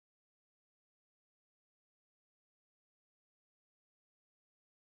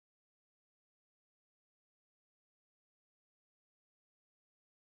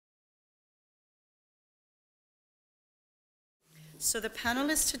So the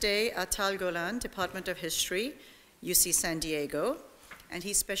panelists today are Tal Golan, Department of History, UC San Diego, and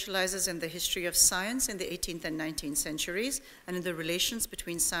he specializes in the history of science in the 18th and 19th centuries and in the relations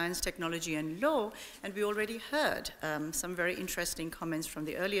between science, technology, and law. And we already heard some very interesting comments from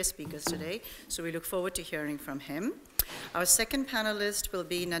the earlier speakers today, so we look forward to hearing from him. Our second panelist will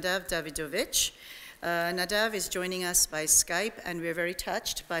be Nadav Davidovich. Nadav is joining us by Skype, and we're very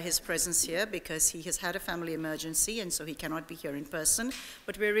touched by his presence here because he has had a family emergency, and so he cannot be here in person.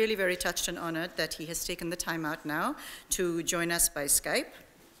 But we're really very touched and honored that he has taken the time out now to join us by Skype.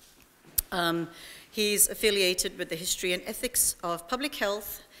 He's affiliated with the History and Ethics of Public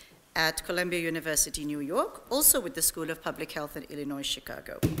Health at Columbia University, New York, also with the School of Public Health at Illinois,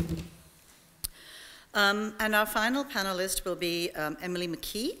 Chicago. And our final panelist will be Emily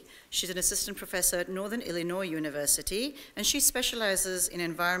McKee. She's an assistant professor at Northern Illinois University, and she specializes in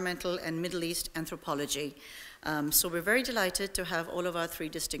environmental and Middle East anthropology. So we're very delighted to have all of our three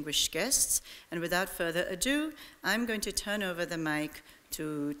distinguished guests. And without further ado, I'm going to turn over the mic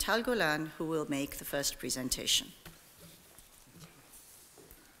to Tal Golan, who will make the first presentation.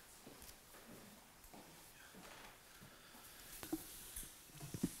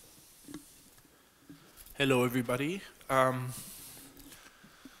 Hello, everybody.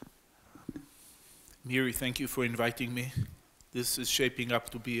 Miri, thank you for inviting me. This is shaping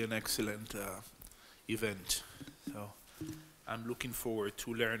up to be an excellent event. So I'm looking forward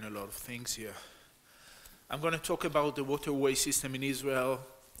to learn a lot of things here. I'm going to talk about the waterway system in Israel.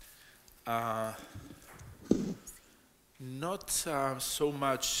 Not so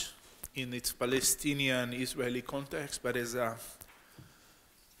much in its Palestinian-Israeli context, but as a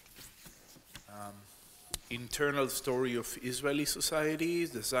internal story of Israeli society,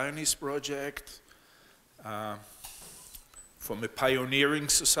 the Zionist project, from a pioneering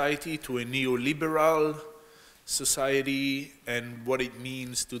society to a neoliberal society, and what it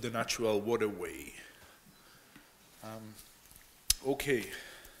means to the natural waterway. Okay.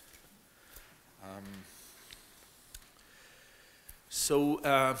 So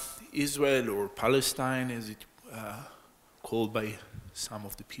Israel, or Palestine as it called by some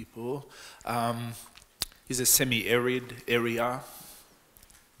of the people, is a semi-arid area,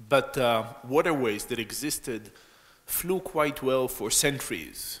 but waterways that existed flew quite well for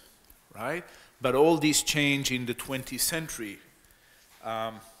centuries, right? But all this changed in the 20th century.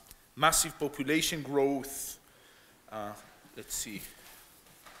 Massive population growth. Let's see.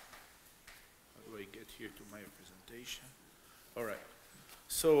 How do I get here to my presentation? All right.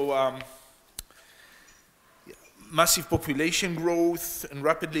 So massive population growth and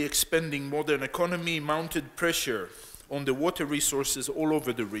rapidly expanding modern economy mounted pressure on the water resources all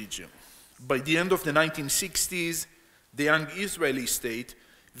over the region. By the end of the 1960s, the young Israeli state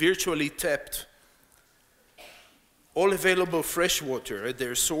virtually tapped all available fresh water at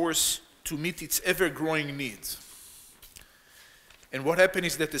their source to meet its ever-growing needs. And what happened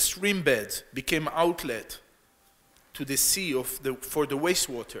is that the stream beds became outlet to the sea for the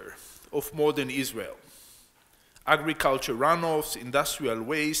wastewater of modern Israel. Agriculture runoffs, industrial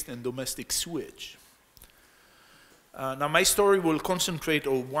waste, and domestic sewage. Now my story will concentrate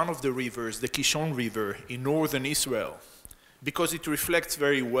on one of the rivers, the Kishon River in northern Israel, because it reflects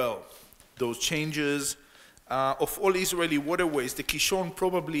very well those changes. Of all Israeli waterways, the Kishon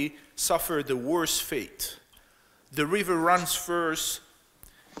probably suffered the worst fate. The river runs first,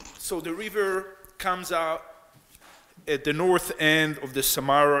 so the river comes out at the north end of the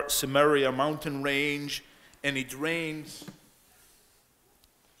Samaria mountain range, and it drains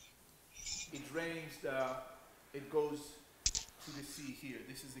it goes to the sea here.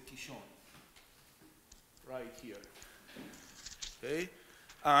 This is the Kishon, right here. Okay.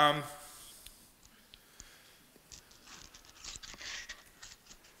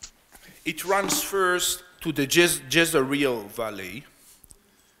 It runs first to the Jezreel Valley,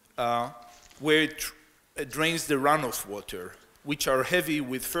 where it drains the runoff water, which are heavy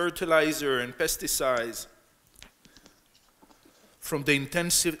with fertilizer and pesticides from the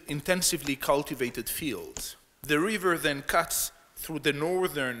intensively cultivated fields. The river then cuts through the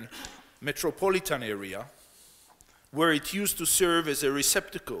northern metropolitan area, where it used to serve as a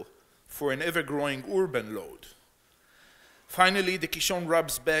receptacle for an ever-growing urban load. Finally, the Kishon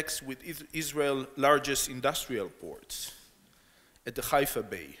rubs backs with Israel's largest industrial ports at the Haifa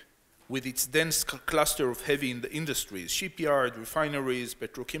Bay, with its dense cluster of heavy industries, shipyards, refineries,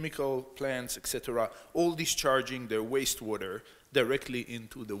 petrochemical plants, etc., all discharging their wastewater directly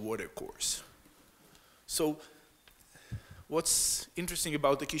into the watercourse. So what's interesting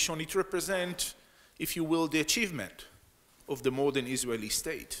about the Kishon, it represents, if you will, the achievement of the modern Israeli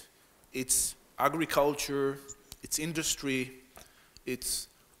state. Its agriculture, its industry, its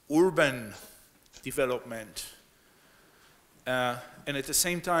urban development, and at the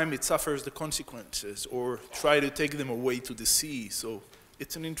same time it suffers the consequences or try to take them away to the sea. So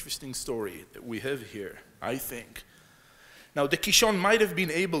it's an interesting story that we have here, I think. Now the Kishon might have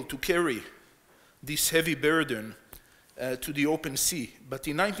been able to carry this heavy burden to the open sea, but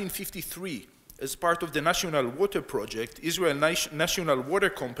in 1953, as part of the National Water Project, Israel National Water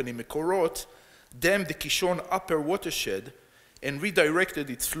Company, Mekorot, dammed the Kishon upper watershed and redirected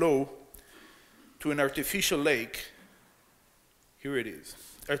its flow to an artificial lake. Here it is,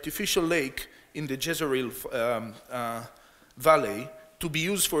 artificial lake in the Jezreel Valley to be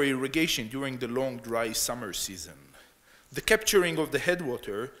used for irrigation during the long, dry summer season. The capturing of the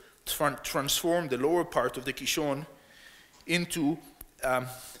headwater transformed the lower part of the Kishon into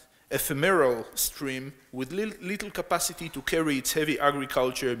ephemeral stream with little capacity to carry its heavy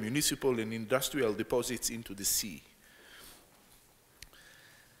agriculture, municipal, and industrial deposits into the sea.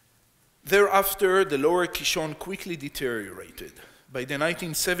 Thereafter, the lower Kishon quickly deteriorated. By the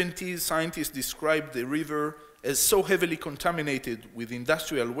 1970s, scientists described the river as so heavily contaminated with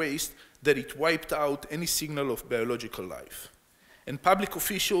industrial waste that it wiped out any signal of biological life. And public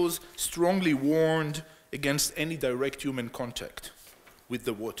officials strongly warned against any direct human contact with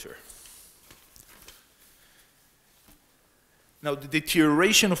the water. Now, the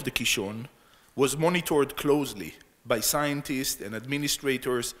deterioration of the Kishon was monitored closely by scientists and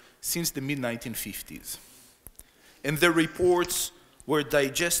administrators since the mid-1950s. And their reports were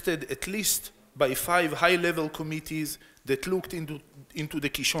digested at least by 5 high-level committees that looked into the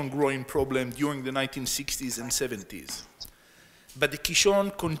Kishon growing problem during the 1960s and 70s. But the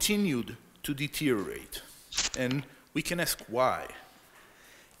Kishon continued to deteriorate, and we can ask why.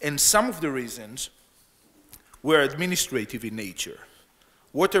 And some of the reasons were administrative in nature.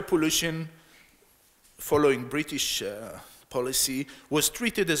 Water pollution, following British policy, was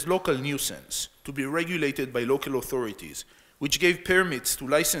treated as local nuisance to be regulated by local authorities, which gave permits to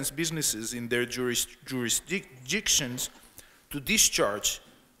licensed businesses in their jurisdictions to discharge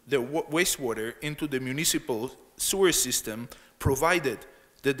their wastewater into the municipal sewer system, provided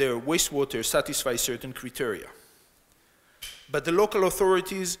that their wastewater satisfies certain criteria. But the local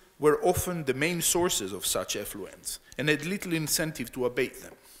authorities were often the main sources of such effluents and had little incentive to abate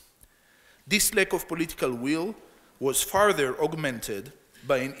them. This lack of political will was further augmented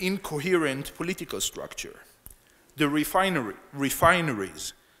by an incoherent political structure. The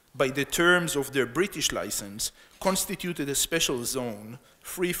refineries, by the terms of their British license, constituted a special zone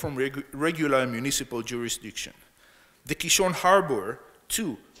free from regular municipal jurisdiction. The Kishon Harbor,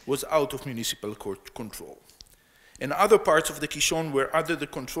 too, was out of municipal control. And other parts of the Kishon were under the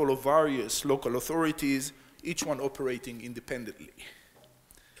control of various local authorities, each one operating independently.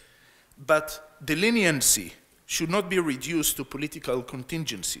 But the leniency should not be reduced to political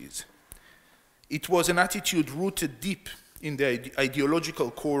contingencies. It was an attitude rooted deep in the ideological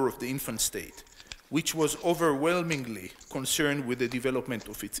core of the infant state, which was overwhelmingly concerned with the development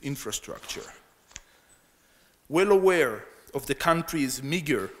of its infrastructure. Well aware of the country's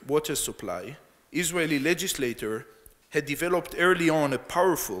meager water supply, Israeli legislator had developed early on a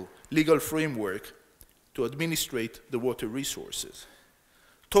powerful legal framework to administrate the water resources.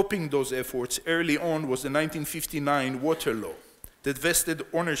 Topping those efforts early on was the 1959 water law that vested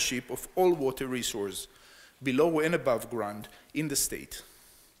ownership of all water resources below and above ground in the state,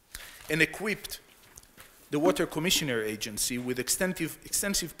 and equipped the Water Commissioner Agency with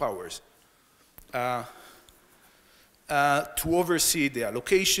extensive powers to oversee the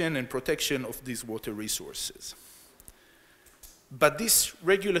allocation and protection of these water resources. But this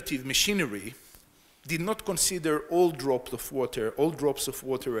regulative machinery did not consider all drops of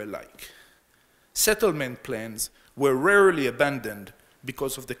water alike. Settlement plans were rarely abandoned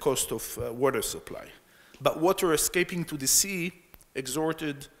because of the cost of water supply, but water escaping to the sea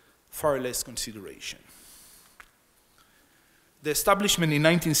extorted far less consideration. The establishment in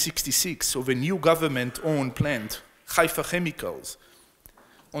 1966 of a new government-owned plant, Haifa Chemicals,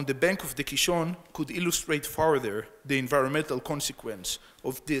 on the bank of the Kishon could illustrate further the environmental consequence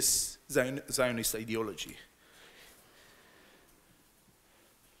of this Zionist ideology.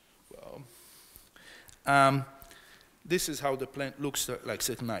 Well, this is how the plant looks like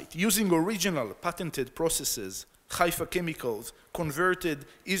at night. Using original patented processes, Haifa Chemicals converted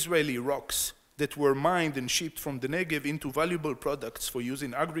Israeli rocks that were mined and shipped from the Negev into valuable products for use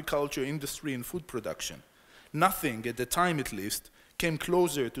in agriculture, industry, and food production. Nothing, at the time at least, came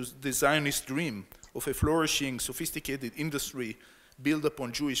closer to the Zionist dream of a flourishing, sophisticated industry built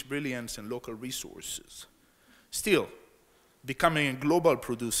upon Jewish brilliance and local resources. Still, becoming a global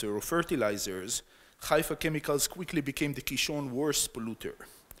producer of fertilizers, Haifa chemicals quickly became the Kishon worst polluter,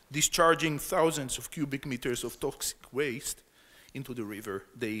 discharging thousands of cubic meters of toxic waste into the river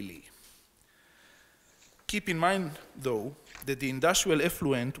daily. Keep in mind, though, that the industrial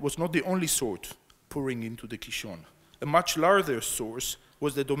effluent was not the only source pouring into the Kishon. A much larger source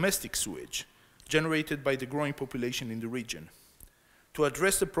was the domestic sewage generated by the growing population in the region. To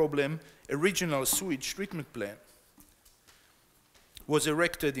address the problem, a regional sewage treatment plant was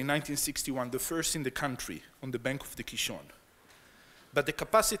erected in 1961, the first in the country on the bank of the Kishon. But the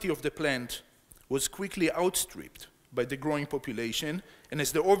capacity of the plant was quickly outstripped by the growing population, and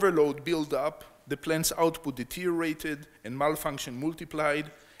as the overload built up, the plant's output deteriorated and malfunction multiplied,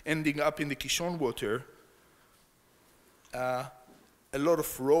 ending up in the Kishon water. A lot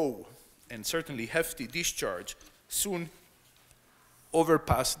of raw and certainly hefty discharge soon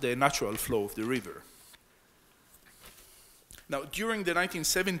overpassed the natural flow of the river. Now, during the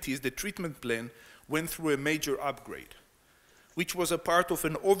 1970s, the treatment plant went through a major upgrade, which was a part of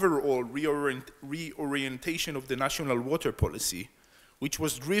an overall reorientation of the national water policy, which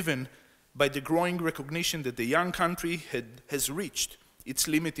was driven by the growing recognition that the young country has reached its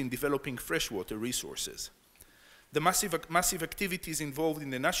limit in developing freshwater resources. The massive activities involved in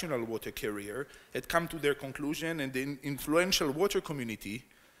the national water carrier had come to their conclusion, and the influential water community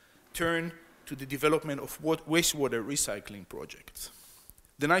turned to the development of wastewater recycling projects.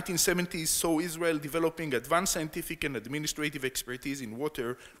 The 1970s saw Israel developing advanced scientific and administrative expertise in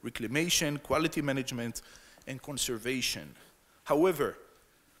water reclamation, quality management, and conservation. However,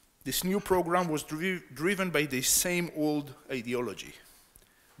 this new program was driven by the same old ideology.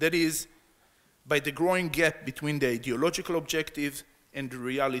 That is, by the growing gap between the ideological objectives and the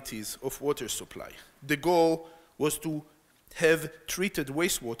realities of water supply. The goal was to have treated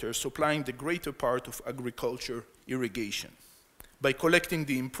wastewater supplying the greater part of agriculture irrigation by collecting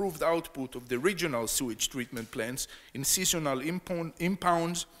the improved output of the regional sewage treatment plants in seasonal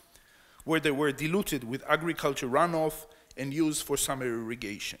impounds where they were diluted with agriculture runoff and used for summer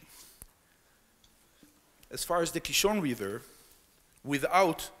irrigation. As far as the Kishon River,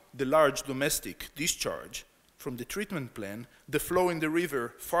 without the large domestic discharge from the treatment plant, the flow in the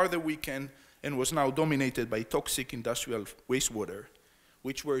river further weakened and was now dominated by toxic industrial wastewater,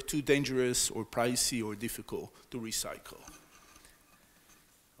 which were too dangerous or pricey or difficult to recycle.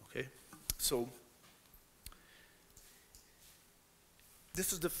 Okay, so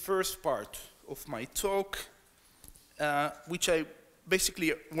this is the first part of my talk, which I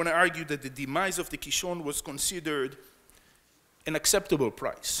basically want to argue that the demise of the Kishon was considered an acceptable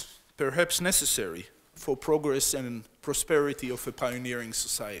price, perhaps necessary for progress and prosperity of a pioneering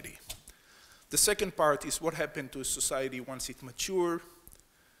society. The second part is what happened to a society once it matured,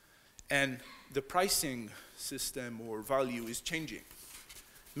 and the pricing system or value is changing,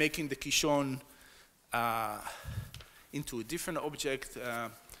 making the Kishon into a different object, a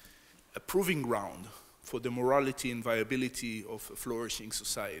proving ground for the morality and viability of a flourishing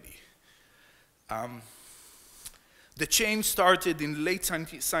society. The change started in the late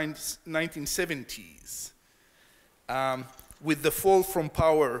 1970s with the fall from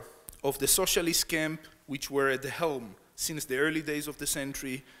power of the socialist camp, which were at the helm since the early days of the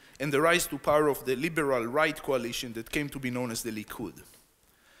century, and the rise to power of the liberal right coalition that came to be known as the Likud.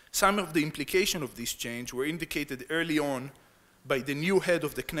 Some of the implications of this change were indicated early on by the new head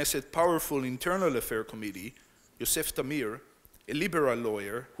of the Knesset Powerful Internal Affairs Committee, Yosef Tamir, a liberal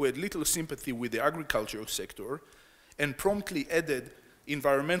lawyer who had little sympathy with the agricultural sector, and promptly added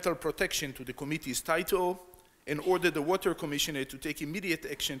environmental protection to the committee's title and ordered the water commissioner to take immediate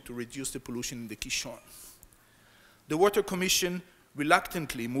action to reduce the pollution in the Kishon. The Water Commission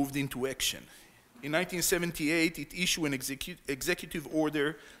reluctantly moved into action. In 1978, it issued an executive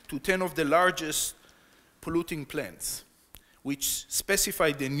order to 10 of the largest polluting plants, which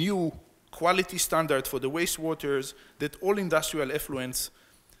specified the new quality standard for the wastewaters that all industrial effluents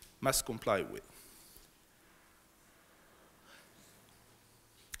must comply with.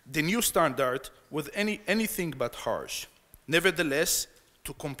 The new standard was anything but harsh. Nevertheless,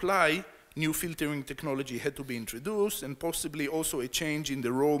 to comply, new filtering technology had to be introduced, and possibly also a change in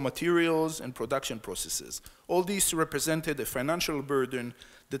the raw materials and production processes. All these represented a financial burden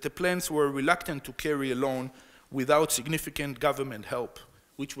that the plants were reluctant to carry alone without significant government help,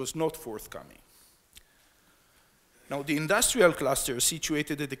 which was not forthcoming. Now, the industrial cluster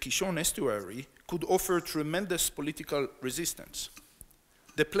situated at the Kishon estuary could offer tremendous political resistance.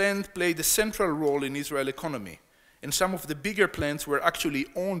 The plant played a central role in Israel's economy, and some of the bigger plants were actually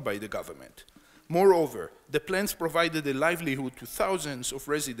owned by the government. Moreover, the plants provided a livelihood to thousands of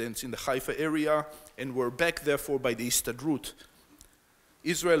residents in the Haifa area and were backed, therefore, by the Histadrut,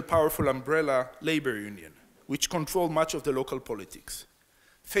 Israel's powerful umbrella labor union, which controlled much of the local politics.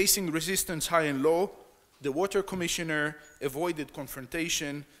 Facing resistance high and low, the water commissioner avoided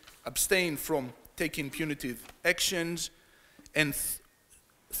confrontation, abstained from taking punitive actions, and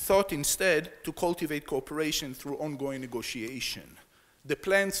thought instead to cultivate cooperation through ongoing negotiation. The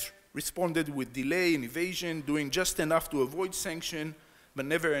plans responded with delay and evasion, doing just enough to avoid sanction, but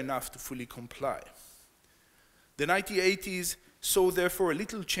never enough to fully comply. The 1980s saw therefore a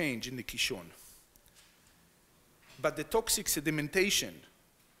little change in the Kishon, but the toxic sedimentation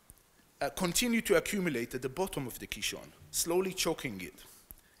continued to accumulate at the bottom of the Kishon, slowly choking it.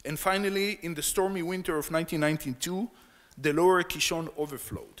 And finally, in the stormy winter of 1992, the lower Kishon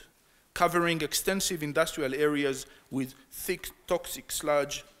overflowed, covering extensive industrial areas with thick toxic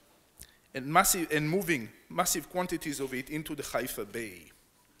sludge and moving massive quantities of it into the Haifa Bay.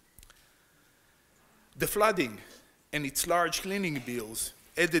 The flooding and its large cleaning bills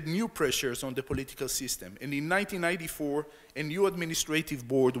added new pressures on the political system, and in 1994, a new administrative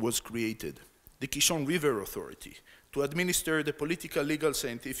board was created, the Kishon River Authority, to administer the political, legal,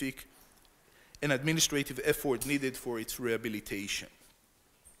 scientific, and administrative effort needed for its rehabilitation.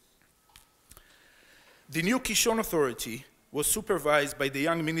 The new Kishon Authority was supervised by the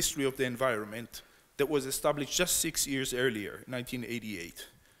young Ministry of the Environment that was established just 6 years earlier, 1988.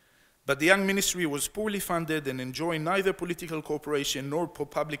 But the young ministry was poorly funded and enjoyed neither political cooperation nor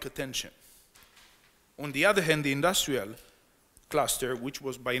public attention. On the other hand, the industrial cluster, which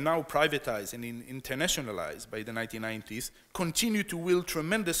was by now privatized and internationalized by the 1990s, continued to wield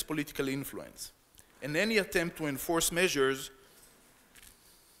tremendous political influence. And any attempt to enforce measures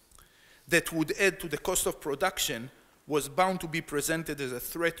that would add to the cost of production was bound to be presented as a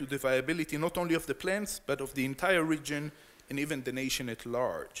threat to the viability not only of the plants, but of the entire region and even the nation at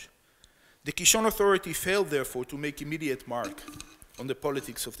large. The Kishon Authority failed, therefore, to make immediate mark on the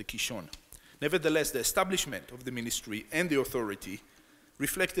politics of the Kishon. Nevertheless, the establishment of the ministry and the authority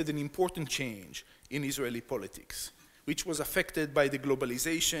reflected an important change in Israeli politics, which was affected by the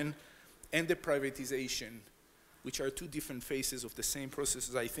globalization and the privatization, which are two different phases of the same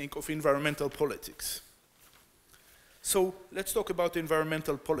processes, I think, of environmental politics. So let's talk about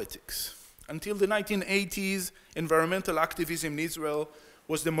environmental politics. Until the 1980s, environmental activism in Israel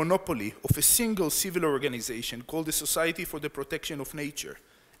was the monopoly of a single civil organization called the Society for the Protection of Nature,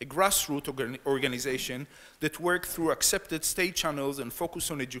 a grassroots organization that worked through accepted state channels and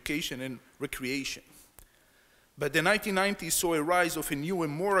focused on education and recreation. But the 1990s saw a rise of a new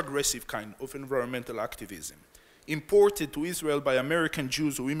and more aggressive kind of environmental activism, imported to Israel by American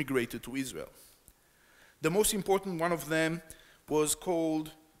Jews who immigrated to Israel. The most important one of them was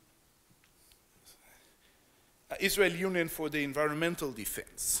called Israeli Union for the Environmental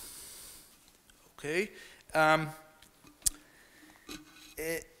Defense. Okay? And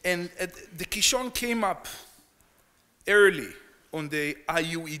the Kishon came up early on the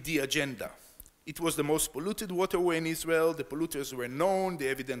IUED agenda. It was the most polluted waterway in Israel. The polluters were known. The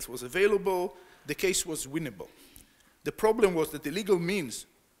evidence was available. The case was winnable. The problem was that the legal means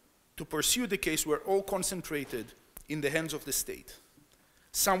to pursue the case were all concentrated in the hands of the state.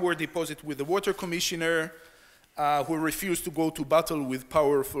 Some were deposited with the water commissioner, who refused to go to battle with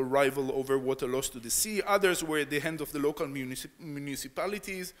powerful rival over water loss to the sea. Others were at the hand of the local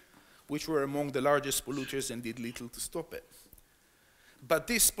municipalities, which were among the largest polluters and did little to stop it. But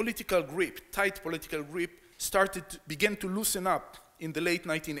this political grip, tight political grip, began to loosen up in the late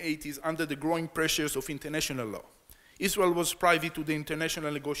 1980s under the growing pressures of international law. Israel was privy to the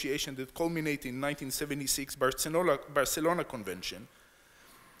international negotiation that culminated in 1976 Barcelona Convention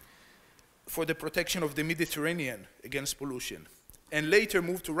for the protection of the Mediterranean against pollution, and later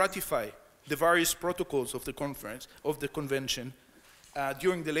moved to ratify the various protocols of the convention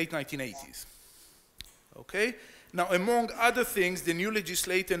during the late 1980s. Okay? Now, among other things, the new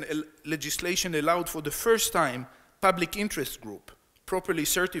legislation allowed for the first time public interest group, properly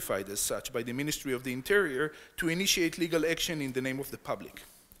certified as such by the Ministry of the Interior, to initiate legal action in the name of the public.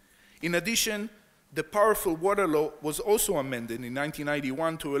 In addition, the powerful water law was also amended in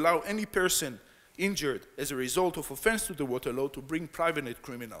 1991 to allow any person injured as a result of offense to the water law to bring private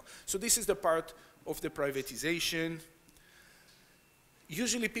criminal. So this is the part of the privatization.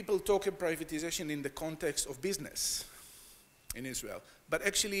 Usually people talk of privatization in the context of business in Israel, but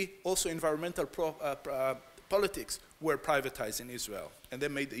actually also environmental politics were privatized in Israel, and they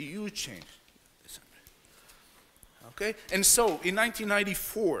made a huge change. Okay? And so in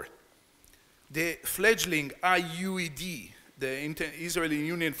 1994, the fledgling IUED, the Israeli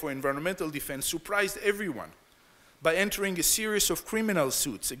Union for Environmental Defense, surprised everyone by entering a series of criminal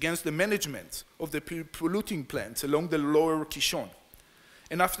suits against the management of the polluting plants along the lower Kishon.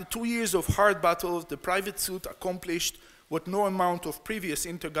 And after 2 years of hard battles, the private suit accomplished what no amount of previous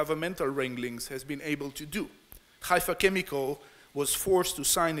intergovernmental wranglings has been able to do. Haifa Chemical was forced to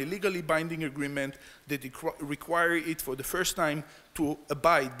sign a legally binding agreement that required it for the first time to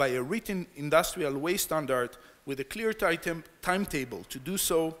abide by a written industrial waste standard with a clear timetable to do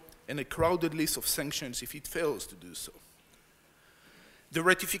so and a crowded list of sanctions if it fails to do so. The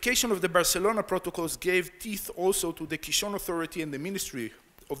ratification of the Barcelona Protocols gave teeth also to the Kishon Authority and the Ministry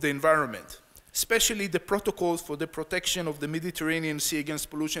of the Environment, especially the protocols for the protection of the Mediterranean Sea against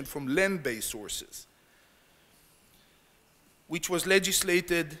pollution from land-based sources, which was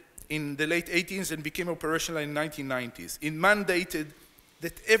legislated in the late 80s and became operational in the 1990s. It mandated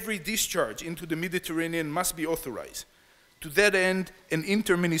that every discharge into the Mediterranean must be authorized. To that end, an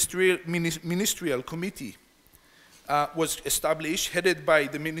interministerial committee was established, headed by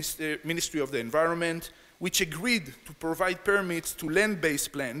the Ministry of the Environment, which agreed to provide permits to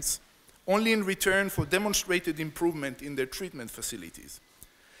land-based plants only in return for demonstrated improvement in their treatment facilities.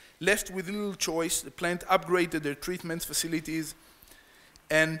 Left with little choice, the plant upgraded their treatment facilities,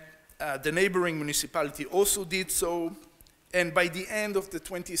 and the neighboring municipality also did so. And by the end of the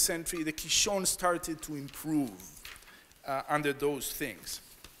 20th century, the Kishon started to improve under those things.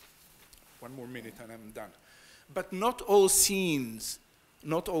 One more minute and I'm done. But not all scenes,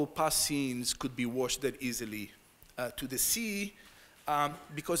 not all past scenes could be washed that easily to the sea,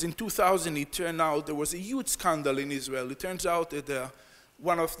 because in 2000 it turned out there was a huge scandal in Israel. It turns out that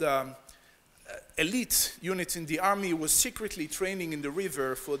one of the elite units in the army was secretly training in the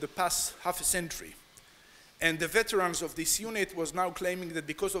river for the past half a century. And the veterans of this unit was now claiming that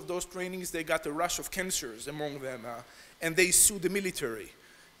because of those trainings, they got a rush of cancers among them, and they sued the military.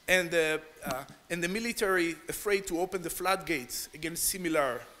 And the military, afraid to open the floodgates against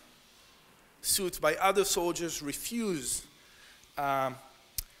similar suits by other soldiers, refused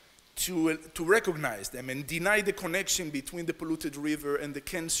to recognize them and deny the connection between the polluted river and the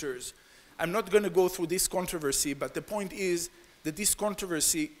cancers. I'm not going to go through this controversy, but the point is that this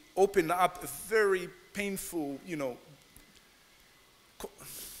controversy opened up a very painful,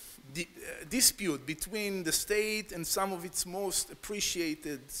 dispute between the state and some of its most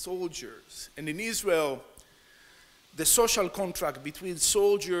appreciated soldiers. And in Israel, the social contract between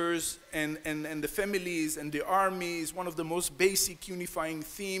soldiers and the families and the army is one of the most basic unifying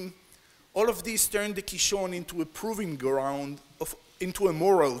themes. All of this turned the Kishon into a proving ground, into a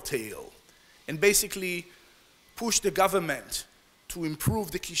moral tale, and basically pushed the government to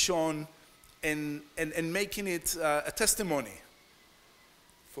improve the Kishon and making it a testimony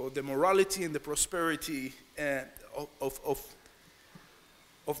for the morality and the prosperity of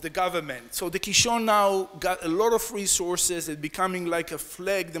the government. So the Kishon now got a lot of resources and becoming like a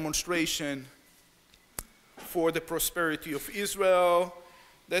flag demonstration for the prosperity of Israel.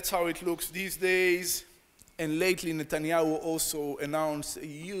 That's how it looks these days. And lately, Netanyahu also announced a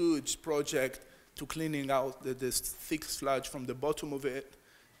huge project to cleaning out this thick sludge from the bottom of it.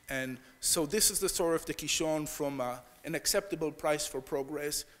 And so this is the story of the Kishon, from an acceptable price for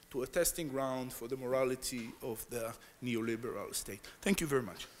progress to a testing ground for the morality of the neoliberal state. Thank you very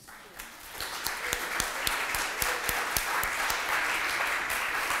much.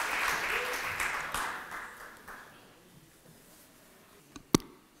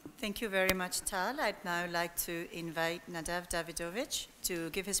 Thank you very much, Tal. I'd now like to invite Nadav Davidovich to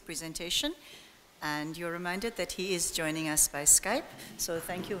give his presentation. And you're reminded that he is joining us by Skype. So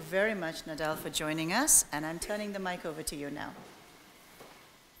thank you very much, Nadav, for joining us. And I'm turning the mic over to you now.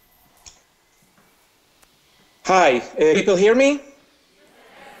 Hi, people hear me?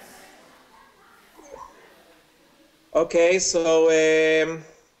 Okay, so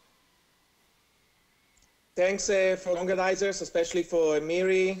thanks for organizers, especially for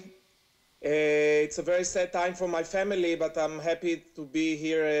Miri. It's a very sad time for my family, but I'm happy to be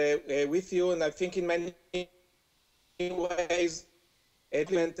here with you. And I think in many ways,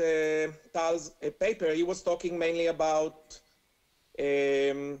 Tal's paper, he was talking mainly about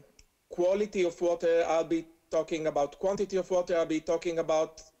quality of water. I'll be talking about quantity of water. I'll be talking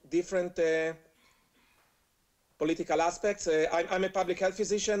about different political aspects. I'm a public health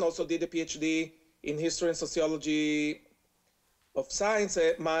physician, also did a PhD in history and sociology of science.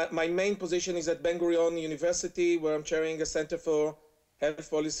 My main position is at Ben-Gurion University, where I'm chairing a Center for Health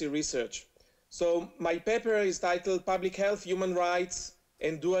Policy Research. So my paper is titled Public Health, Human Rights,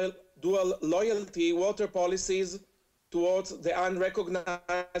 and Dual Loyalty Water Policies Towards the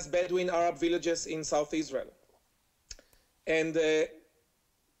Unrecognized Bedouin Arab Villages in South Israel. And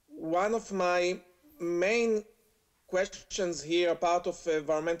one of my main questions here, part of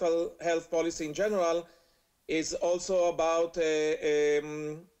environmental health policy in general, is also about,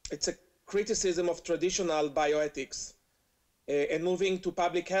 it's a criticism of traditional bioethics and moving to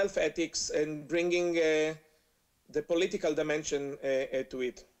public health ethics and bringing the political dimension to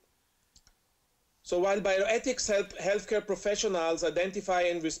it. So while bioethics help healthcare professionals identify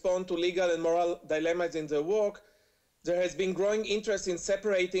and respond to legal and moral dilemmas in their work, there has been growing interest in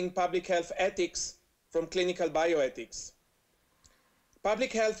separating public health ethics from clinical bioethics.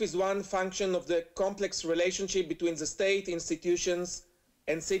 Public health is one function of the complex relationship between the state, institutions,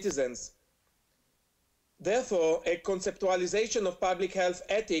 and citizens. Therefore, a conceptualization of public health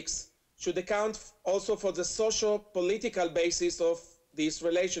ethics should account also for the socio-political basis of this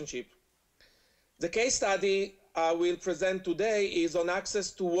relationship. The case study I will present today is on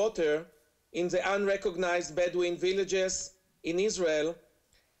access to water in the unrecognized Bedouin villages in Israel,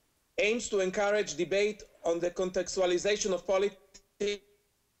 aims to encourage debate on the contextualization of politics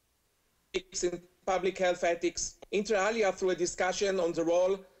in public health ethics, inter alia through a discussion on the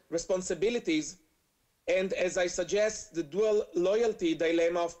role, responsibilities, and, as I suggest, the dual loyalty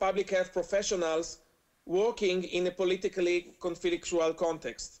dilemma of public health professionals working in a politically conflictual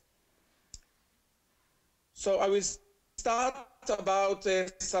context. So I will start about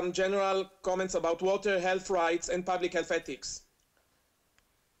some general comments about water, health rights, and public health ethics.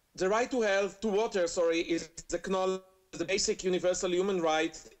 The right to water, is acknowledged as the basic universal human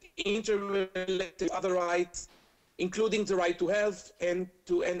right, interrelated to other rights, including the right to health and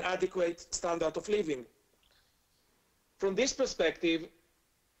to an adequate standard of living. From this perspective,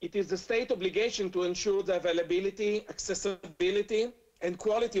 it is the state obligation to ensure the availability, accessibility, and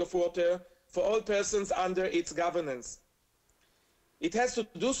quality of water for all persons under its governance. It has to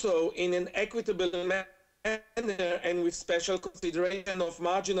do so in an equitable manner and with special consideration of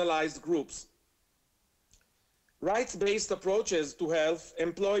marginalized groups. Rights-based approaches to health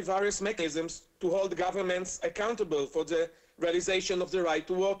employ various mechanisms to hold governments accountable for the realization of the right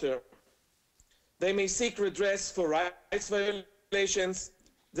to water. They may seek redress for rights violations.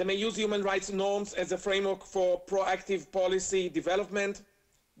 They may use human rights norms as a framework for proactive policy development.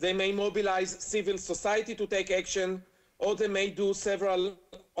 They may mobilize civil society to take action, or they may do several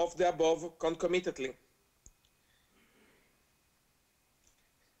of the above concomitantly.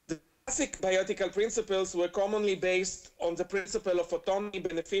 The classic bioethical principles were commonly based on the principle of autonomy,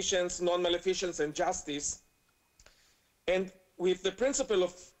 beneficence, non-maleficence, and justice. And with the principle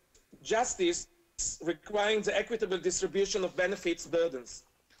of justice requiring the equitable distribution of benefits, burdens.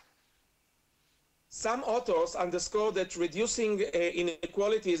 Some authors underscore that reducing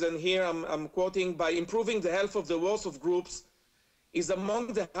inequalities, and here I'm quoting, by improving the health of the worst of groups, is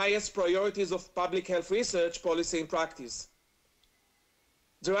among the highest priorities of public health research, policy, and practice.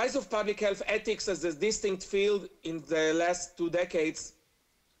 The rise of public health ethics as a distinct field in the last 2 decades,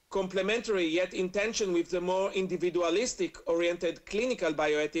 complementary yet in tension with the more individualistic-oriented clinical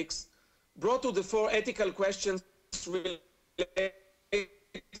bioethics, brought to the fore ethical questions related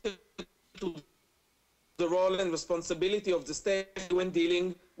to the role and responsibility of the state when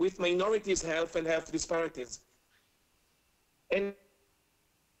dealing with minorities' health and health disparities. And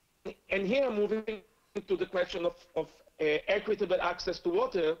here I'm moving to the question of equitable access to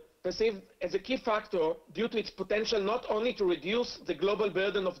water, perceived as a key factor due to its potential not only to reduce the global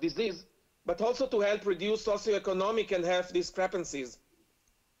burden of disease, but also to help reduce socioeconomic and health discrepancies.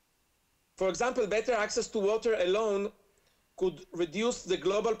 For example, better access to water alone could reduce the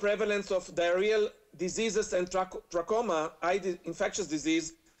global prevalence of diarrheal diseases and trachoma, infectious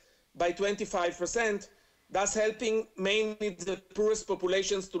disease, by 25%, thus helping mainly the poorest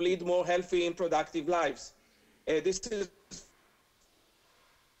populations to lead more healthy and productive lives. This is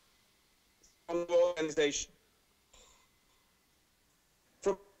from the organization.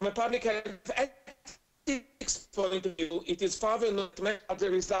 From a public health ethics point of view, it is further not the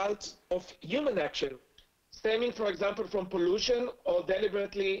result of human action, stemming, for example, from pollution or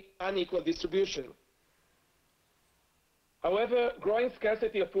deliberately unequal distribution. However, growing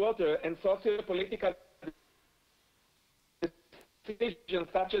scarcity of water and socio-political decisions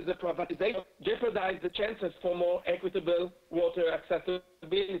such as the privatization jeopardize the chances for more equitable water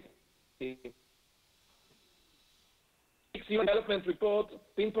accessibility. The UN Development Report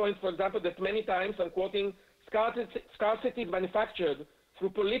pinpoints, for example, that many times, I'm quoting, scarcity is manufactured through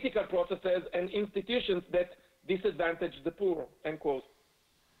political processes and institutions that disadvantage the poor, end quote.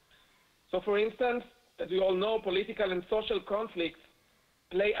 So, for instance, as we all know, political and social conflicts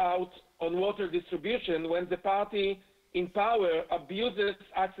play out on water distribution when the party in power abuses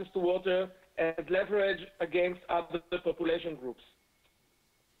access to water as leverage against other population groups.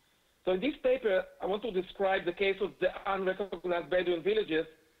 So in this paper, I want to describe the case of the unrecognized Bedouin villages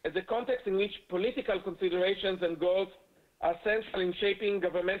as a context in which political considerations and goals are central in shaping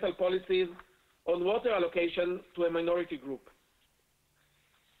governmental policies on water allocation to a minority group.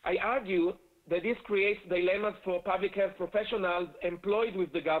 I argue that this creates dilemmas for public health professionals employed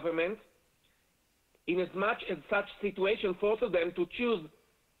with the government, in as much as such situation forces them to choose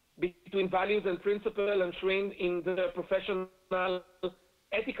between values and principles enshrined in their professional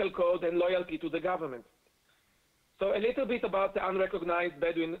ethical code and loyalty to the government. So a little bit about the unrecognized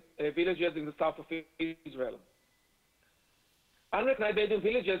Bedouin villages in the south of Israel. Unrecognized Bedouin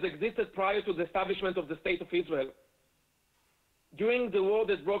villages existed prior to the establishment of the State of Israel. During the war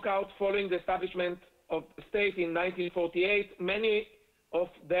that broke out following the establishment of the state in 1948, many of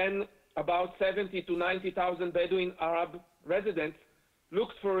then about 70 to 90,000 Bedouin Arab residents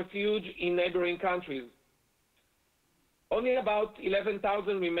looked for refuge in neighboring countries. Only about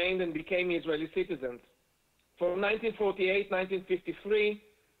 11,000 remained and became Israeli citizens. From 1948-1953,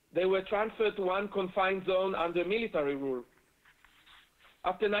 they were transferred to one confined zone under military rule.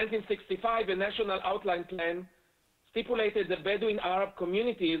 After 1965, a national outline plan stipulated the Bedouin Arab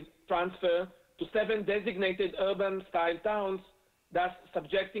communities transfer to 7 designated urban-style towns, thus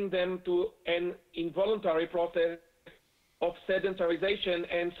subjecting them to an involuntary process of sedentarization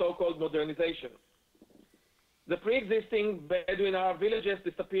and so-called modernization. The pre-existing Bedouin Arab villages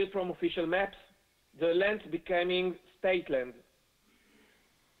disappeared from official maps, the land becoming state land.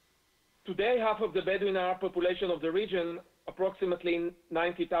 Today, half of the Bedouin Arab population of the region, approximately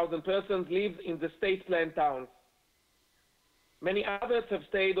 90,000 persons, lives in the state-planned towns. Many others have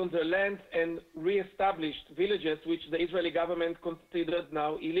stayed on their land and re-established villages which the Israeli government considered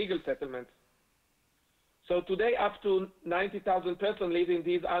now illegal settlements. So today, up to 90,000 persons live in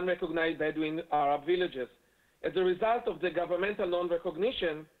these unrecognized Bedouin Arab villages. As a result of the governmental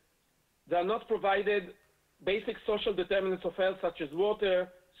non-recognition, they are not provided basic social determinants of health such as water,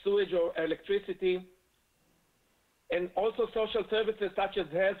 sewage, or electricity, and also social services such as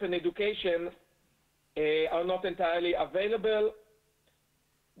health and education are not entirely available.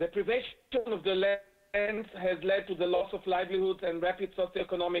 The privation of the land has led to the loss of livelihoods and rapid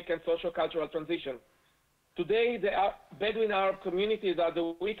socioeconomic and socio-cultural transition. Today, the Bedouin Arab communities are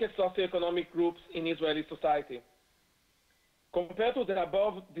the weakest socioeconomic groups in Israeli society. Compared to the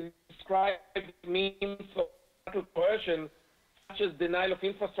above described means of coercion, such as denial of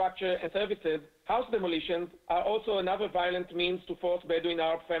infrastructure and services, house demolitions are also another violent means to force Bedouin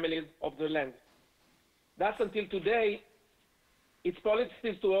Arab families off their land. Thus, until today, its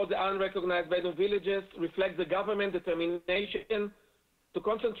policies toward the unrecognized Bedouin villages reflect the government determination to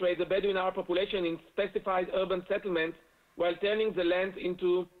concentrate the Bedouin Arab population in specified urban settlements while turning the land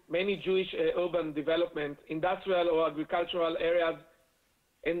into many Jewish urban development, industrial or agricultural areas,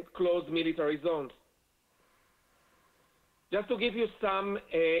 and closed military zones. Just to give you some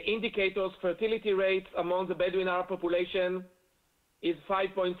indicators, fertility rates among the Bedouin Arab population is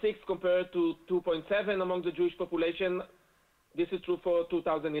 5.6 compared to 2.7 among the Jewish population. This is true for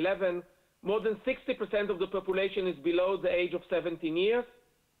 2011. More than 60% of the population is below the age of 17 years.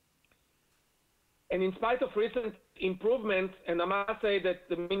 And in spite of recent improvements, and I must say that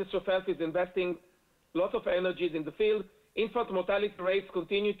the Ministry of Health is investing lots of energies in the field, infant mortality rates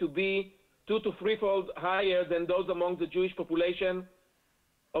continue to be 2 to 3-fold higher than those among the Jewish population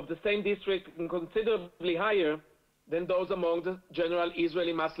of the same district, and considerably higher than those among the general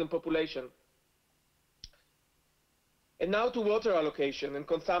Israeli Muslim population. And now to water allocation and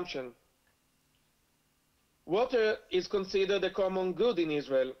consumption. Water is considered a common good in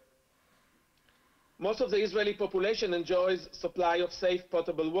Israel. Most of the Israeli population enjoys supply of safe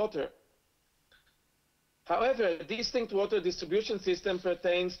potable water. However, a distinct water distribution system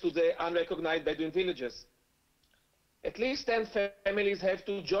pertains to the unrecognized Bedouin villages. At least 10 families have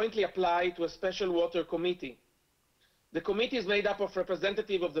to jointly apply to a special water committee. The committee is made up of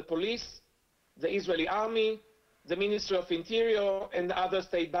representatives of the police, the Israeli army, the Ministry of Interior, and other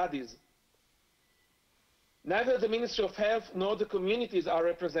state bodies. Neither the Ministry of Health nor the communities are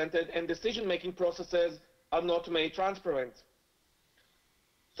represented, and decision-making processes are not made transparent.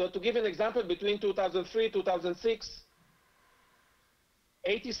 So to give an example, between 2003 and 2006,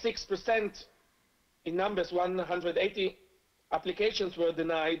 86% in numbers, 180 applications were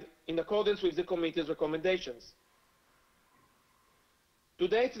denied in accordance with the committee's recommendations. To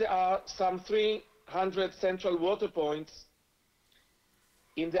date, there are some 300 central water points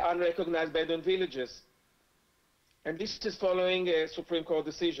in the unrecognized Bedouin villages. And this is following a Supreme Court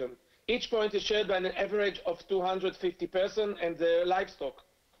decision. Each point is shared by an average of 250 persons and their livestock.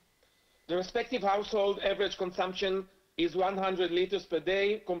 The respective household average consumption is 100 liters per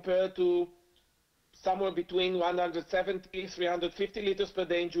day compared to somewhere between 170, 350 liters per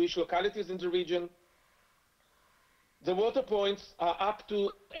day in Jewish localities in the region. The water points are up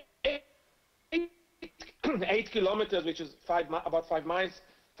to 8 kilometers, which is about 5 miles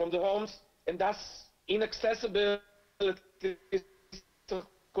from the homes, and thus inaccessible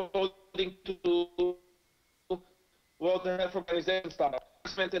according to World Health Organization standards,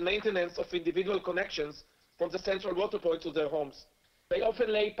 and maintenance of individual connections from the central water point to their homes. They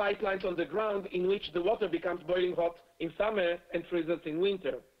often lay pipelines on the ground in which the water becomes boiling hot in summer and freezes in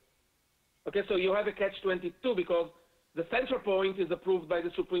winter. Okay, so you have a catch-22 because the central point is approved by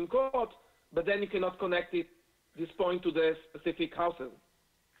the Supreme Court, but then you cannot connect this point to the specific houses.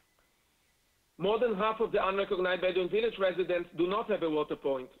 More than half of the unrecognized Bedouin village residents do not have a water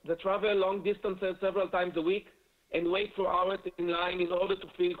point. They travel long distances several times a week and wait for hours in line in order to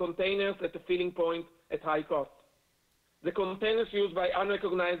fill containers at the filling point at high cost. The containers used by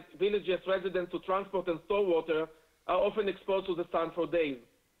unrecognized villages residents to transport and store water are often exposed to the sun for days.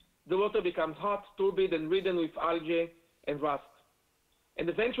 The water becomes hot, turbid, and ridden with algae and rust. And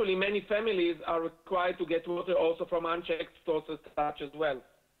eventually, many families are required to get water also from unchecked sources such as wells.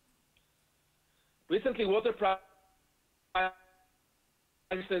 Recently, water prices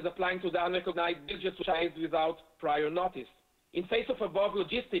applying to the unrecognized villages were without prior notice. In face of above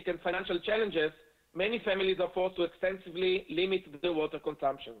logistic and financial challenges, many families are forced to extensively limit their water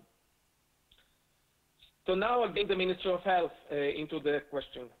consumption. So now I'll bring the Minister of Health into the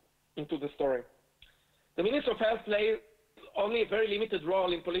story. The Minister of Health plays only a very limited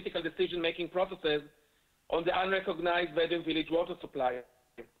role in political decision-making processes on the unrecognized Bedouin village water supply.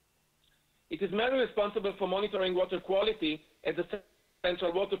 It is merely responsible for monitoring water quality at the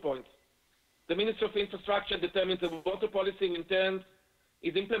central water points. The Minister of Infrastructure determines the water policy and in turn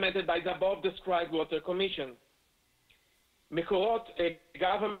is implemented by the above-described Water Commission. Mekorot, a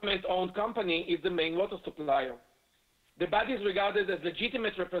government-owned company, is the main water supplier. The body is regarded as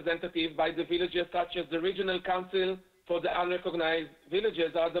legitimate representative by the villages, such as the Regional Council for the Unrecognized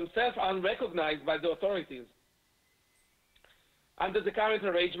Villages are themselves unrecognized by the authorities. Under the current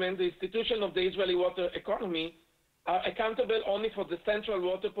arrangement, the institution of the Israeli water economy are accountable only for the central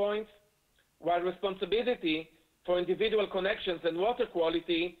water points, while responsibility for individual connections and water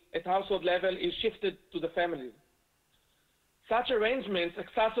quality at household level is shifted to the families. Such arrangements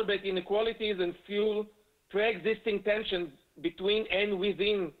exacerbate inequalities and fuel pre-existing tensions between and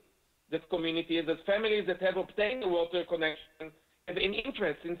within the communities, as families that have obtained a water connection have an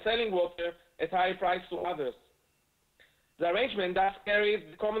interest in selling water at high price to others. The arrangement thus carries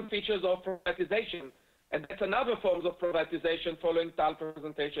the common features of privatization, and that's another form of privatization following Tal's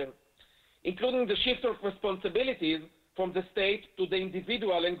presentation, including the shift of responsibilities from the state to the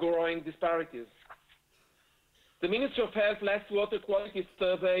individual and growing disparities. The Ministry of Health last water quality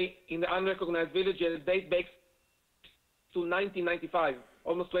survey in the unrecognized villages dates back to 1995,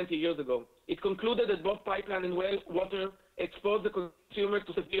 almost 20 years ago. It concluded that both pipeline and well water expose the consumer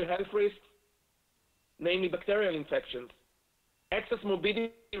to severe health risks, namely bacterial infections. Excess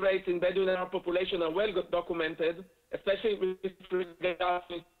morbidity rates in Bedouin Arab population are well documented, especially with regard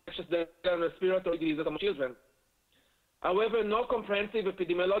to infectious disease and respiratory diseases among children. However, no comprehensive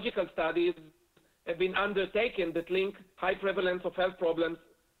epidemiological studies have been undertaken that link high prevalence of health problems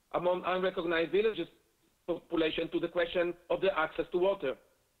among unrecognized villages population to the question of their access to water.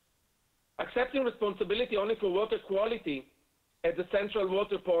 Accepting responsibility only for water quality at the central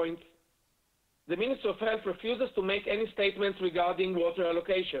water points, the Minister of Health refuses to make any statements regarding water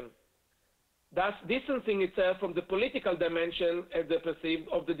allocation, thus distancing itself from the political dimension, as they perceive,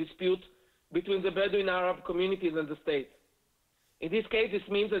 of the dispute between the Bedouin Arab communities and the state. In this case, this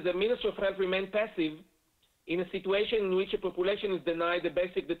means that the Minister of Health remains passive in a situation in which a population is denied the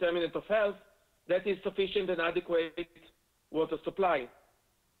basic determinant of health, that is sufficient and adequate water supply.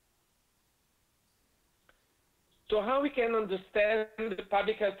 So how we can understand the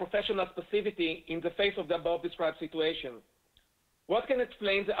public health professional's passivity in the face of the above-described situation? What can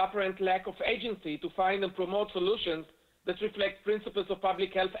explain the apparent lack of agency to find and promote solutions that reflect principles of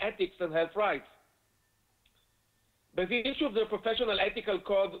public health ethics and health rights? By virtue of their professional ethical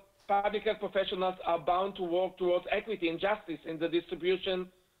code, public health professionals are bound to work towards equity and justice in the distribution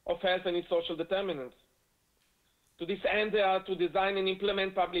of health and its social determinants. To this end, they are to design and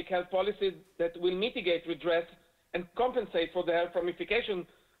implement public health policies that will mitigate, redress, and compensate for the health ramification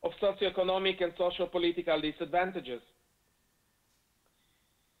of socioeconomic and socio-political disadvantages.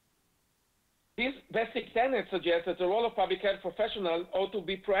 These basic tenets suggest that the role of public health professionals ought to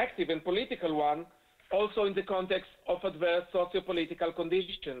be proactive and political one, also in the context of adverse socio-political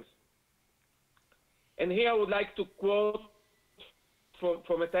conditions. And here I would like to quote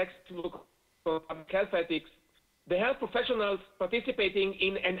from a textbook of public health ethics, the health professionals participating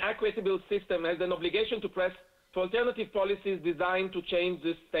in an equitable system has an obligation to press for alternative policies designed to change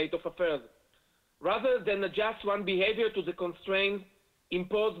this state of affairs. Rather than adjust one behavior to the constraints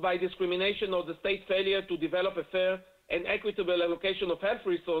imposed by discrimination or the state's failure to develop a fair and equitable allocation of health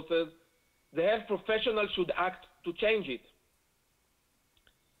resources, the health professional should act to change it.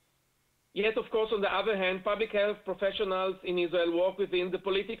 Yet, of course, on the other hand, public health professionals in Israel work within the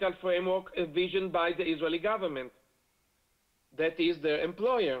political framework envisioned by the Israeli government. That is their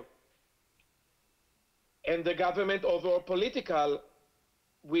employer. And the government overall political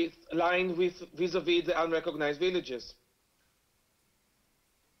line vis-a-vis the unrecognized villages.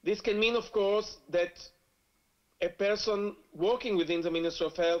 This can mean, of course, that a person working within the Ministry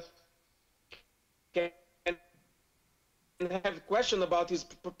of Health can have a question about his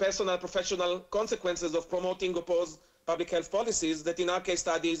personal professional consequences of promoting opposed public health policies that in our case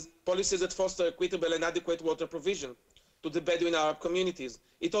studies, policies that foster equitable and adequate water provision to the Bedouin Arab communities.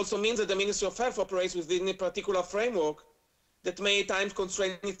 It also means that the Ministry of Health operates within a particular framework that may at times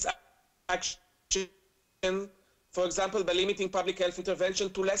constrain its action, for example, by limiting public health intervention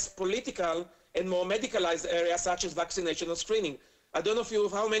to less political and more medicalized areas such as vaccination or screening. I don't know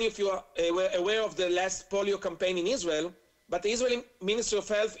how many of you are aware of the last polio campaign in Israel, but the Israeli Ministry of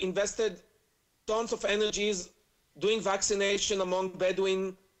Health invested tons of energies doing vaccination among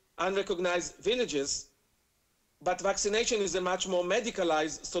Bedouin unrecognized villages. But vaccination is a much more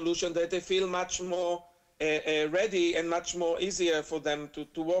medicalized solution that they feel much more ready and much more easier for them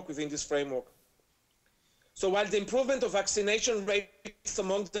to work within this framework. So while the improvement of vaccination rates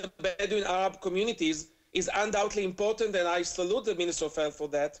among the Bedouin Arab communities is undoubtedly important, and I salute the Minister of Health for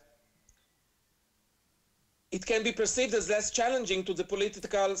that, it can be perceived as less challenging to the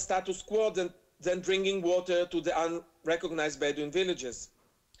political status quo than bringing water to the unrecognized Bedouin villages.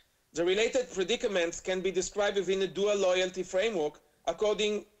 The related predicaments can be described within a dual loyalty framework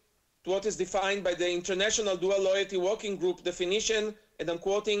according to what is defined by the International Dual Loyalty Working Group definition, and I'm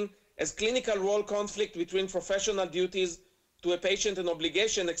quoting, as clinical role conflict between professional duties to a patient and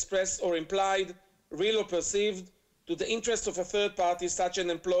obligation expressed or implied, real or perceived, to the interest of a third party such an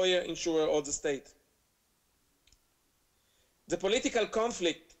employer, insurer, or the state. The political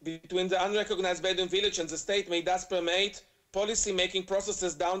conflict between the unrecognized Bedouin village and the state may thus permeate policy-making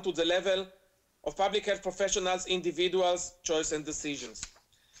processes down to the level of public health professionals, individuals, choice and decisions.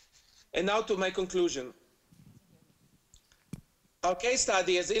 And now to my conclusion. Our case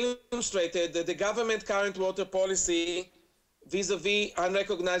study has illustrated that the government current water policy vis-a-vis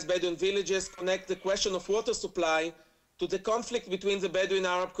unrecognized Bedouin villages connect the question of water supply to the conflict between the Bedouin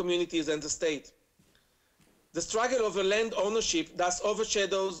Arab communities and the state. The struggle over land ownership thus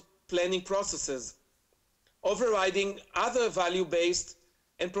overshadows planning processes, overriding other value-based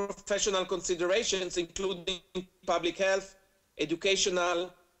and professional considerations, including public health,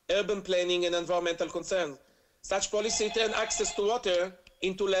 educational, urban planning, and environmental concerns. Such policy turn access to water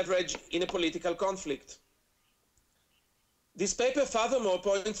into leverage in a political conflict. This paper furthermore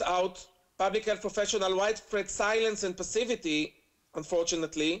points out public health professional widespread silence and passivity,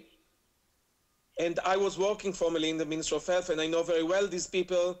 unfortunately, and I was working formerly in the Ministry of Health, and I know very well these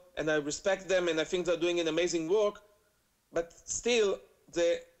people, and I respect them, and I think they're doing an amazing work, but still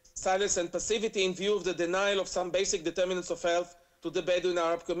the silence and passivity in view of the denial of some basic determinants of health to the Bedouin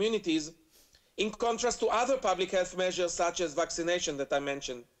Arab communities, in contrast to other public health measures such as vaccination that I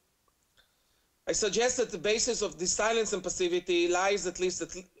mentioned. I suggest that the basis of this silence and passivity lies, at least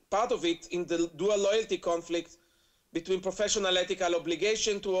part of it, in the dual loyalty conflict between professional ethical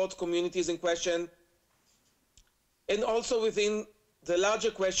obligation towards communities in question, and also within the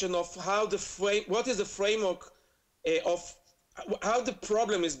larger question of how what is the framework of how the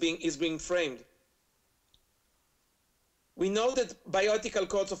problem is being framed. We know that bioethical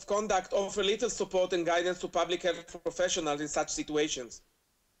codes of conduct offer little support and guidance to public health professionals in such situations.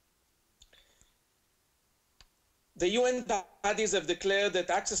 The UN bodies have declared that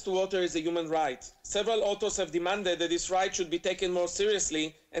access to water is a human right. Several authors have demanded that this right should be taken more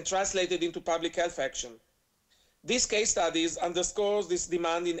seriously and translated into public health action. These case studies underscore this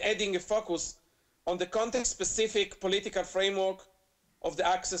demand in adding a focus on the context-specific political framework of the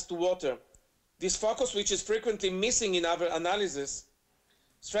access to water. This focus, which is frequently missing in our analysis,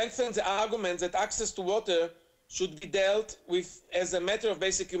 strengthens the argument that access to water should be dealt with as a matter of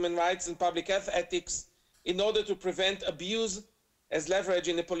basic human rights and public health ethics in order to prevent abuse as leverage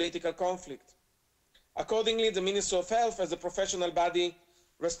in a political conflict. Accordingly, the Ministry of Health, as a professional body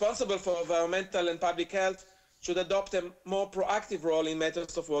responsible for environmental and public health, should adopt a more proactive role in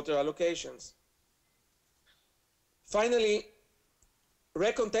matters of water allocations. Finally,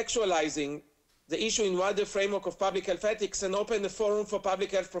 recontextualizing the issue in wider framework of public health ethics and open a forum for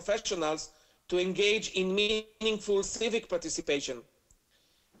public health professionals to engage in meaningful civic participation.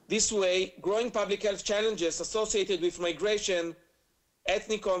 This way, growing public health challenges associated with migration,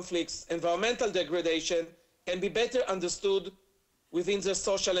 ethnic conflicts, environmental degradation can be better understood within their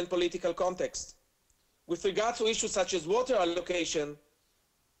social and political context. With regard to issues such as water allocation,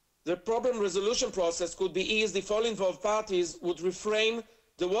 the problem resolution process could be eased if all involved parties would reframe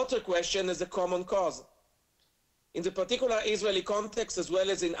the water question as a common cause. In the particular Israeli context, as well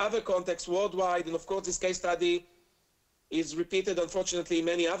as in other contexts worldwide, and of course this case study is repeated unfortunately in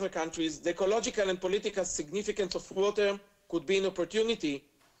many other countries, the ecological and political significance of water could be an opportunity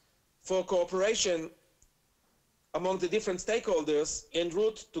for cooperation among the different stakeholders en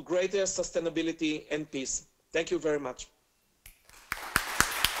route to greater sustainability and peace. Thank you very much.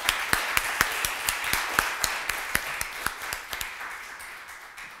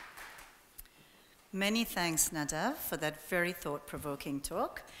 Many thanks, Nadav, for that very thought-provoking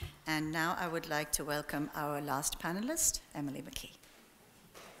talk. And now I would like to welcome our last panelist, Emily McKee.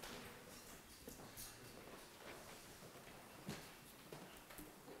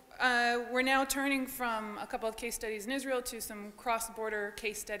 We're now turning from a couple of case studies in Israel to some cross-border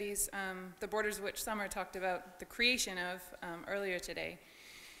case studies, the borders of which Summer talked about the creation of earlier today.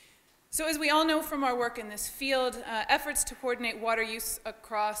 So as we all know from our work in this field, efforts to coordinate water use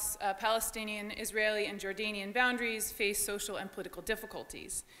across Palestinian, Israeli, and Jordanian boundaries face social and political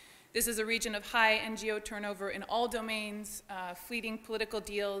difficulties. This is a region of high NGO turnover in all domains, fleeting political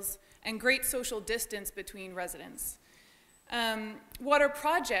deals, and great social distance between residents. Water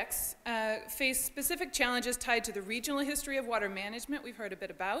projects face specific challenges tied to the regional history of water management we've heard a bit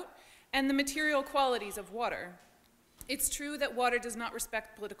about, and the material qualities of water. It's true that water does not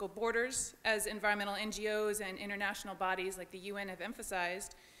respect political borders, as environmental NGOs and international bodies like the UN have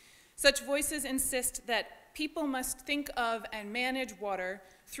emphasized. Such voices insist that people must think of and manage water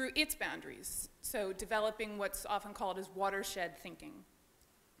through its boundaries, so developing what's often called as watershed thinking.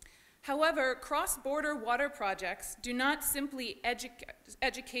 However, cross-border water projects do not simply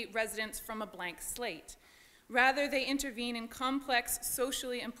educate residents from a blank slate. Rather, they intervene in complex,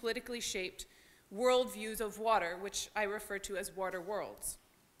 socially and politically shaped worldviews of water, which I refer to as water worlds.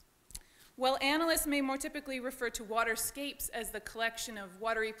 While analysts may more typically refer to waterscapes as the collection of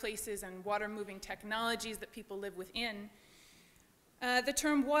watery places and water-moving technologies that people live within, the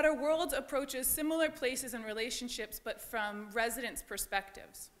term water worlds approaches similar places and relationships, but from residents'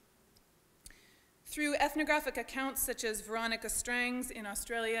 perspectives. Through ethnographic accounts such as Veronica Strang's in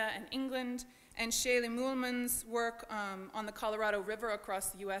Australia and England, and Shaylee Muhlman's work on the Colorado River across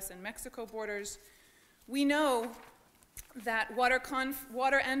the US and Mexico borders, we know that water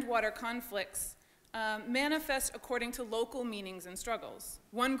and water conflicts manifest according to local meanings and struggles.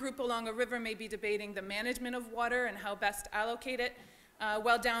 One group along a river may be debating the management of water and how best to allocate it,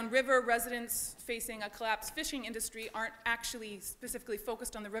 while downriver, residents facing a collapsed fishing industry aren't actually specifically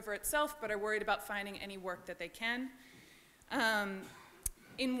focused on the river itself, but are worried about finding any work that they can.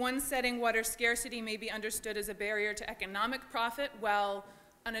 In one setting, water scarcity may be understood as a barrier to economic profit, while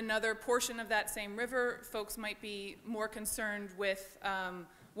on another portion of that same river, folks might be more concerned with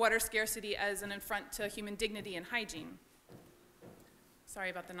water scarcity as an affront to human dignity and hygiene. Sorry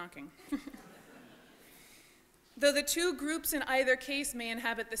about the knocking. Though the two groups in either case may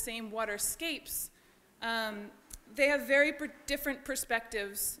inhabit the same waterscapes, they have very different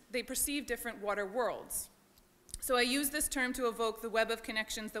perspectives. They perceive different water worlds. So I use this term to evoke the web of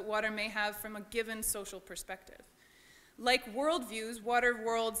connections that water may have from a given social perspective. Like worldviews, water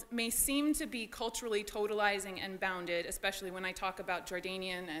worlds may seem to be culturally totalizing and bounded, especially when I talk about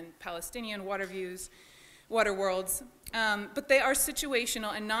Jordanian and Palestinian water worlds, but they are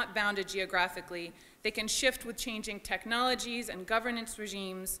situational and not bounded geographically. They can shift with changing technologies and governance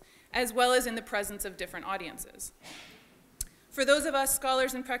regimes, as well as in the presence of different audiences. For those of us,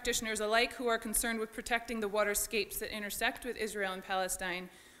 scholars and practitioners alike, who are concerned with protecting the waterscapes that intersect with Israel and Palestine,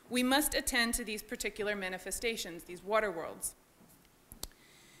 we must attend to these particular manifestations, these water worlds.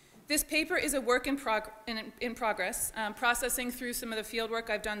 This paper is a work in progress, processing through some of the field work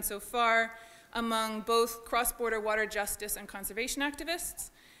I've done so far among both cross-border water justice and conservation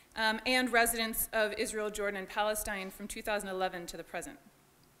activists and residents of Israel, Jordan, and Palestine from 2011 to the present.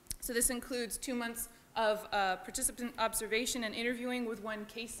 So this includes 2 months of participant observation and interviewing with one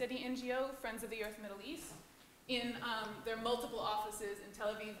case study NGO, Friends of the Earth Middle East, in their multiple offices in Tel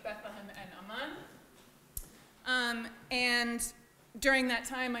Aviv, Bethlehem, and Amman. And during that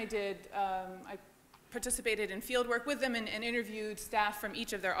time, I participated in field work with them and interviewed staff from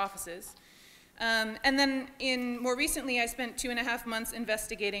each of their offices. And then more recently, I spent 2.5 months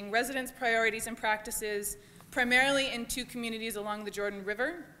investigating residents' priorities and practices, primarily in 2 communities along the Jordan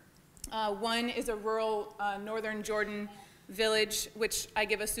River. One is a rural northern Jordan village, which I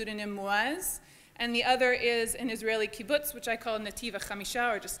give a pseudonym Muaz, and the other is an Israeli kibbutz, which I call Nativ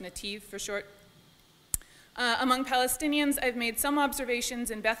HaChamisha, or just Nativ for short. Among Palestinians, I've made some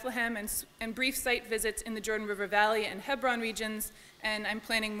observations in Bethlehem and brief site visits in the Jordan River Valley and Hebron regions, and I'm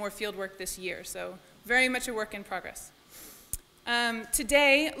planning more field work this year, so very much a work in progress.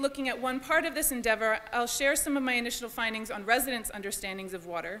 Today, looking at one part of this endeavor, I'll share some of my initial findings on residents' understandings of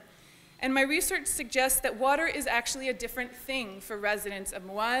water. And my research suggests that water is actually a different thing for residents of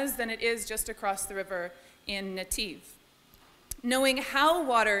Muaz than it is just across the river in Nativ. Knowing how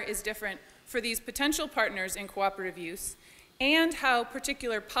water is different for these potential partners in cooperative use, and how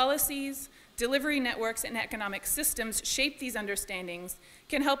particular policies, delivery networks, and economic systems shape these understandings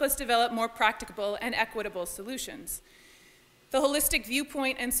can help us develop more practicable and equitable solutions. The holistic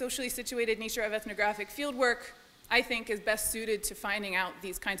viewpoint and socially situated nature of ethnographic fieldwork, I think, is best suited to finding out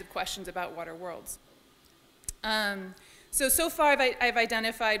these kinds of questions about water worlds. So far I've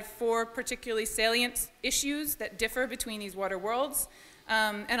identified 4 particularly salient issues that differ between these water worlds,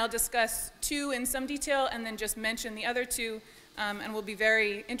 and I'll discuss 2 in some detail and then just mention the other 2, and we'll be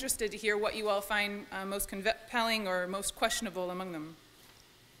very interested to hear what you all find most compelling or most questionable among them.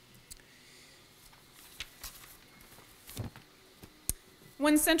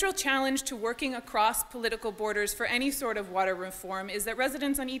 One central challenge to working across political borders for any sort of water reform is that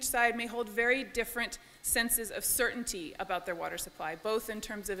residents on each side may hold very different senses of certainty about their water supply, both in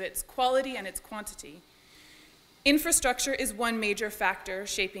terms of its quality and its quantity. Infrastructure is one major factor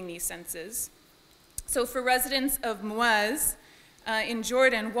shaping these senses. So for residents of Muaz in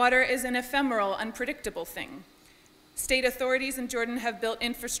Jordan, water is an ephemeral, unpredictable thing. State authorities in Jordan have built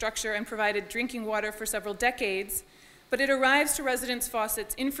infrastructure and provided drinking water for several decades, but it arrives to residents'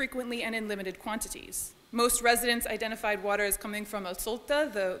 faucets infrequently and in limited quantities. Most residents identified water as coming from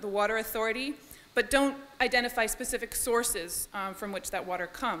al-Sulta, the water authority, but don't identify specific sources from which that water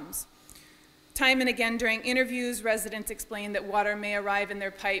comes. Time and again during interviews, residents explain that water may arrive in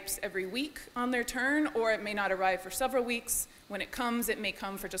their pipes every week on their turn, or it may not arrive for several weeks. When it comes, it may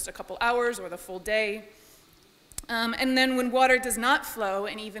come for just a couple hours or the full day. And then when water does not flow,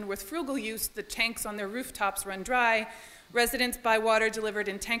 and even with frugal use, the tanks on their rooftops run dry, residents buy water delivered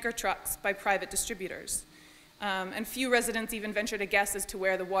in tanker trucks by private distributors. And few residents even venture to guess as to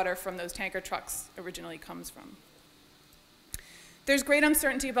where the water from those tanker trucks originally comes from. There's great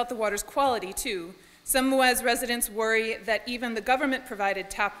uncertainty about the water's quality, too. Some Muaz residents worry that even the government-provided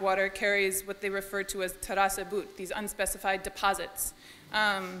tap water carries what they refer to as tarasabut, these unspecified deposits,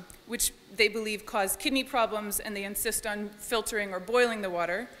 which they believe cause kidney problems, and they insist on filtering or boiling the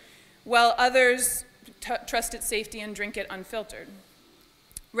water, while others trust its safety and drink it unfiltered.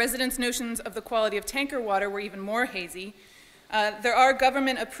 Residents' notions of the quality of tanker water were even more hazy. There are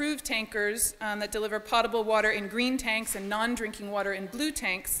government-approved tankers that deliver potable water in green tanks and non-drinking water in blue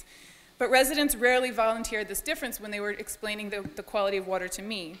tanks, but residents rarely volunteered this difference when they were explaining the quality of water to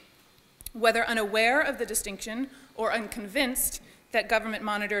me. Whether unaware of the distinction or unconvinced that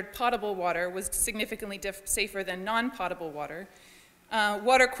government-monitored potable water was significantly safer than non-potable water,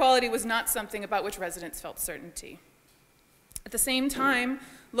 water quality was not something about which residents felt certainty. At the same time,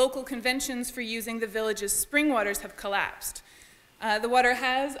 local conventions for using the village's spring waters have collapsed. The water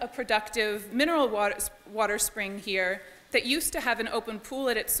has a productive mineral water spring here that used to have an open pool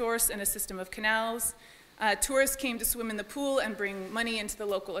at its source and a system of canals. Tourists came to swim in the pool and bring money into the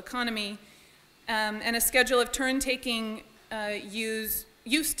local economy, and a schedule of turn-taking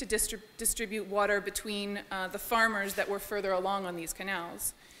used to distribute water between the farmers that were further along on these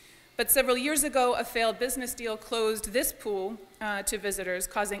canals. But several years ago, a failed business deal closed this pool to visitors,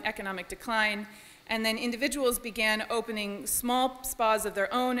 causing economic decline, and then individuals began opening small spas of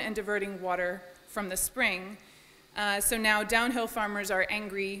their own and diverting water from the spring. So now downhill farmers are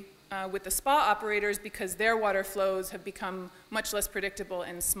angry with the spa operators because their water flows have become much less predictable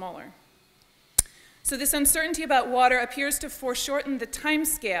and smaller. So this uncertainty about water appears to foreshorten the time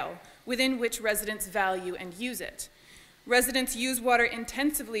scale within which residents value and use it. Residents use water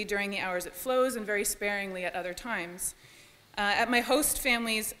intensively during the hours it flows and very sparingly at other times. At my host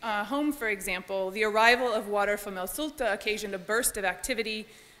family's home, for example, the arrival of water from El Sulta occasioned a burst of activity.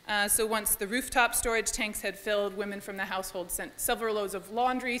 So once the rooftop storage tanks had filled, women from the household sent several loads of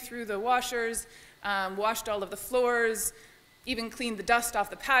laundry through the washers, washed all of the floors, even cleaned the dust off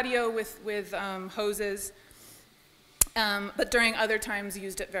the patio with hoses, but during other times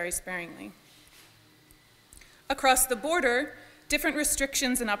used it very sparingly. Across the border, different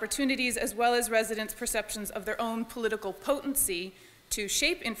restrictions and opportunities, as well as residents' perceptions of their own political potency to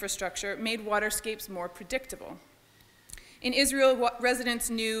shape infrastructure, made waterscapes more predictable. In Israel, residents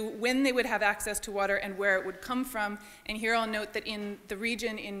knew when they would have access to water and where it would come from. And here I'll note that in the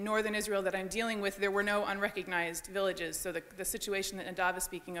region in northern Israel that I'm dealing with, there were no unrecognized villages. So the situation that Nadav is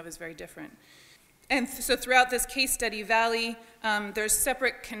speaking of is very different. And so throughout this case study valley, there's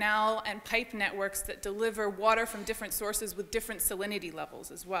separate canal and pipe networks that deliver water from different sources with different salinity levels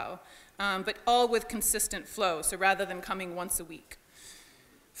as well, but all with consistent flow, so rather than coming once a week.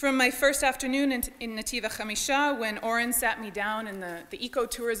 From my first afternoon in Nativ HaChamisha, when Oren sat me down in the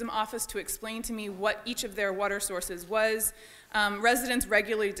ecotourism office to explain to me what each of their water sources was, residents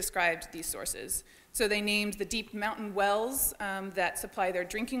regularly described these sources. So they named the deep mountain wells that supply their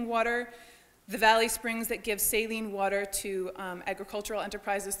drinking water, the valley springs that give saline water to agricultural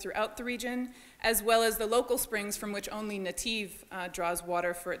enterprises throughout the region, as well as the local springs from which only Nativ draws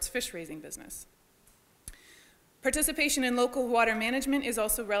water for its fish raising business. Participation in local water management is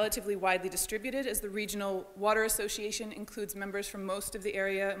also relatively widely distributed, as the Regional Water Association includes members from most of the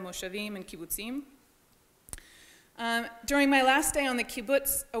area, moshavim and kibbutzim. During my last day on the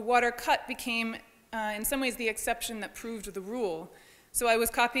kibbutz, a water cut became, in some ways, the exception that proved the rule. So I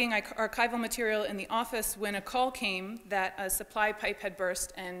was copying archival material in the office when a call came that a supply pipe had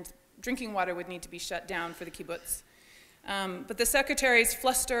burst and drinking water would need to be shut down for the kibbutz. But the secretary's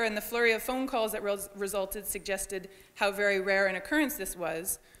fluster and the flurry of phone calls that resulted suggested how very rare an occurrence this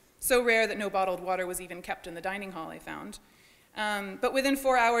was, so rare that no bottled water was even kept in the dining hall, I found. But within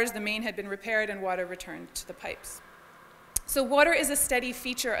 4 hours, the main had been repaired and water returned to the pipes. So water is a steady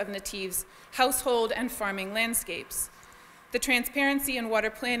feature of Nativ's household and farming landscapes. The transparency in water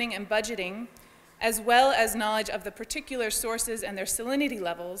planning and budgeting, as well as knowledge of the particular sources and their salinity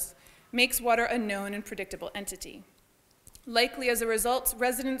levels, makes water a known and predictable entity. Likely as a result,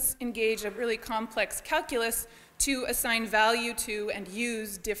 residents engage a really complex calculus to assign value to and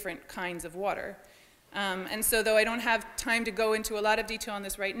use different kinds of water. And so though I don't have time to go into a lot of detail on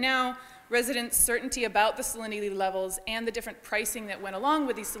this right now, residents' certainty about the salinity levels and the different pricing that went along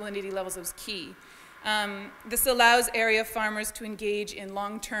with these salinity levels was key. This allows area farmers to engage in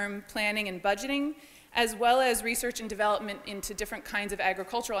long-term planning and budgeting, as well as research and development into different kinds of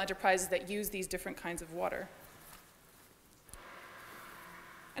agricultural enterprises that use these different kinds of water.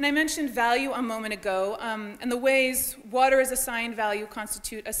 And I mentioned value a moment ago, and the ways water is assigned value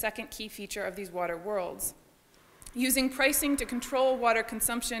constitute a second key feature of these water worlds. Using pricing to control water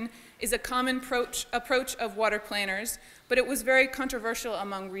consumption is a common approach of water planners, but it was very controversial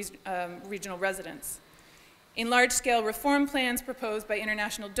among regional residents. In large-scale reform plans proposed by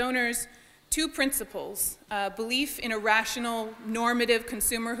international donors, two principles, belief in a rational, normative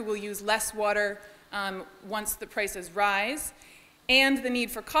consumer who will use less water once the prices rise, and the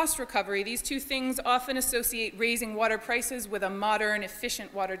need for cost recovery, these two things often associate raising water prices with a modern,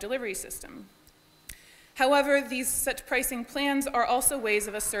 efficient water delivery system. However, such pricing plans are also ways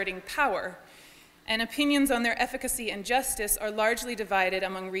of asserting power, and opinions on their efficacy and justice are largely divided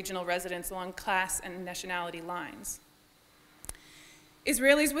among regional residents along class and nationality lines.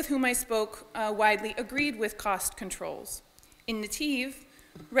 Israelis with whom I spoke widely agreed with cost controls. In Nativ,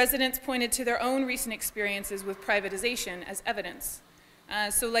 residents pointed to their own recent experiences with privatization as evidence.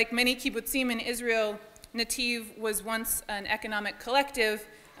 So like many kibbutzim in Israel, Nativ was once an economic collective,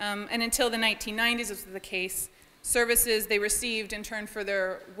 and until the 1990s was the case, services they received in turn for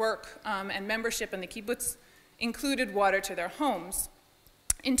their work and membership in the kibbutz included water to their homes.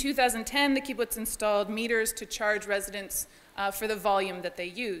 In 2010, the kibbutz installed meters to charge residents for the volume that they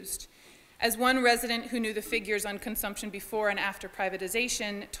used. As one resident who knew the figures on consumption before and after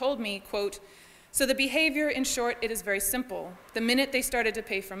privatization told me, quote, "So the behavior, in short, it is very simple. The minute they started to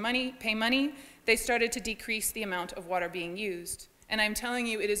pay money, they started to decrease the amount of water being used. And I'm telling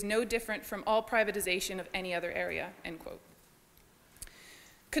you, it is no different from all privatization of any other area," end quote.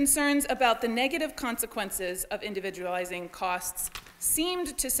 Concerns about the negative consequences of individualizing costs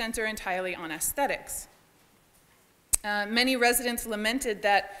seemed to center entirely on aesthetics. Many residents lamented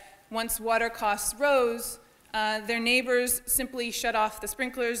that once water costs rose, their neighbors simply shut off the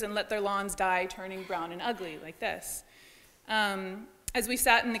sprinklers and let their lawns die, turning brown and ugly like this. As we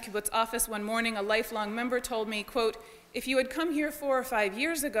sat in the kibbutz office one morning, a lifelong member told me, quote, "If you had come here 4 or 5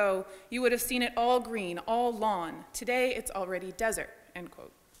 years ago, you would have seen it all green, all lawn. Today, it's already desert," end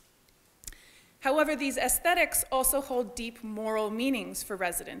quote. However, these aesthetics also hold deep moral meanings for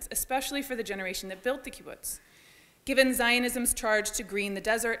residents, especially for the generation that built the kibbutz. Given Zionism's charge to green the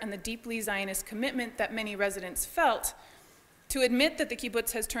desert and the deeply Zionist commitment that many residents felt, To admit that the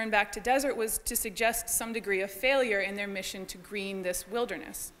kibbutz has turned back to desert was to suggest some degree of failure in their mission to green this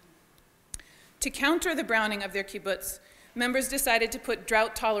wilderness. To counter the browning of their kibbutz, members decided to put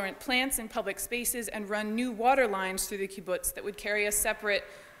drought-tolerant plants in public spaces and run new water lines through the kibbutz that would carry a separate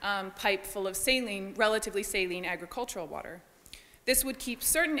pipe full of saline, relatively saline agricultural water. This would keep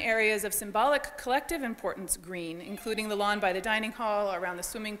certain areas of symbolic collective importance green, including the lawn by the dining hall, around the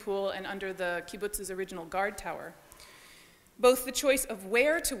swimming pool, and under the kibbutz's original guard tower. Both the choice of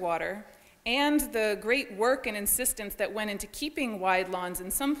where to water and the great work and insistence that went into keeping wide lawns in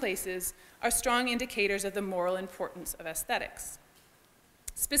some places are strong indicators of the moral importance of aesthetics.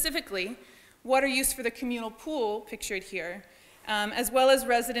 Specifically, water use for the communal pool, pictured here, as well as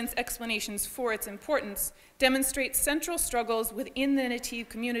residents' explanations for its importance, demonstrate central struggles within the Nativ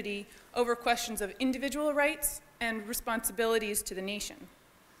community over questions of individual rights and responsibilities to the nation.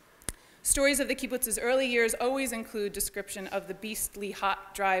 Stories of the kibbutz's early years always include description of the beastly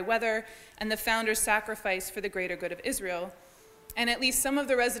hot, dry weather and the founder's sacrifice for the greater good of Israel. And at least some of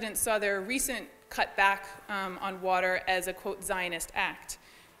the residents saw their recent cutback on water as a, quote, Zionist act,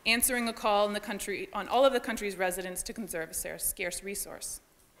 answering a call in the country, on all of the country's residents to conserve a scarce resource.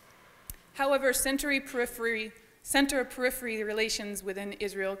 However, center-periphery relations within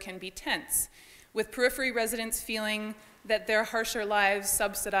Israel can be tense, with periphery residents feeling that their harsher lives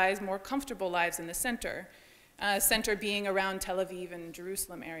subsidize more comfortable lives in the center, center being around Tel Aviv and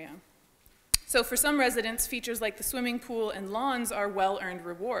Jerusalem area. So for some residents, features like the swimming pool and lawns are well-earned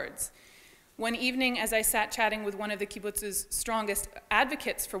rewards. One evening, as I sat chatting with one of the kibbutz's strongest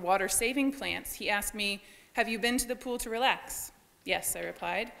advocates for water-saving plants, he asked me, "Have you been to the pool to relax?" "Yes," I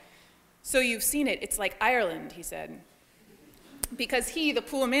replied. "So you've seen it. It's like Ireland," he said. Because he, the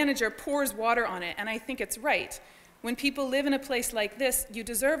pool manager, pours water on it, and I think it's right. When people live in a place like this, you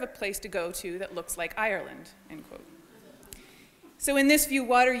deserve a place to go to that looks like Ireland, end quote. So in this view,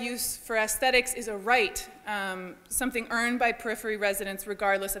 water use for aesthetics is a right, something earned by periphery residents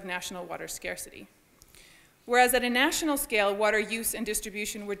regardless of national water scarcity. Whereas at a national scale, water use and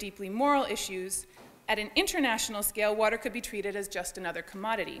distribution were deeply moral issues, at an international scale, water could be treated as just another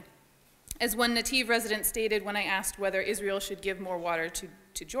commodity. As one Nativ resident stated when I asked whether Israel should give more water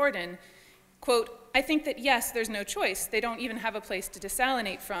to Jordan, quote, "I think that yes, there's no choice. They don't even have a place to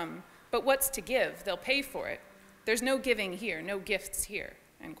desalinate from. But what's to give? They'll pay for it. There's no giving here, no gifts here,"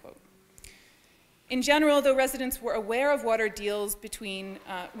 end quote. In general, though residents were aware of water deals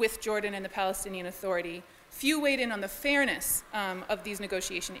with Jordan and the Palestinian Authority, few weighed in on the fairness of these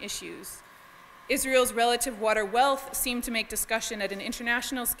negotiation issues. Israel's relative water wealth seemed to make discussion at an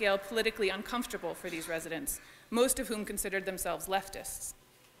international scale politically uncomfortable for these residents, most of whom considered themselves leftists.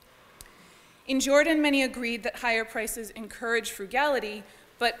 In Jordan, many agreed that higher prices encourage frugality,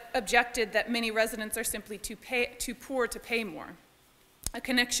 but objected that many residents are simply too poor to pay more. A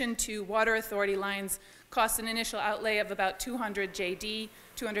connection to water authority lines costs an initial outlay of about 200 JD,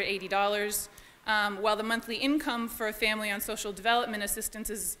 $280, while the monthly income for a family on social development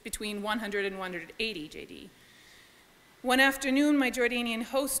assistance is between 100 and 180 JD. One afternoon, my Jordanian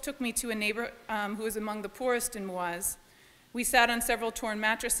host took me to a neighbor who was among the poorest in Muaz. We sat on several torn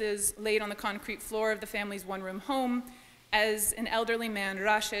mattresses laid on the concrete floor of the family's one-room home as an elderly man,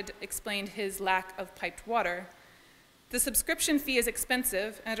 Rashid, explained his lack of piped water. The subscription fee is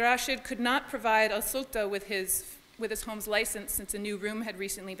expensive, and Rashid could not provide al-sulta with his home's license since a new room had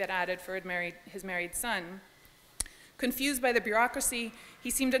recently been added for his married son. Confused by the bureaucracy, he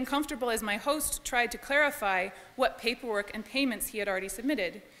seemed uncomfortable as my host tried to clarify what paperwork and payments he had already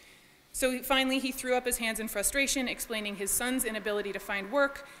submitted. So finally, he threw up his hands in frustration, explaining his son's inability to find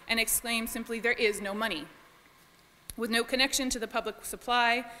work, and exclaimed simply, "There is no money." With no connection to the public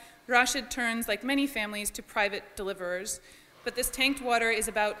supply, Rashid turns, like many families, to private deliverers, but this tanked water is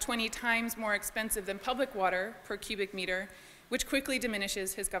about 20 times more expensive than public water per cubic meter, which quickly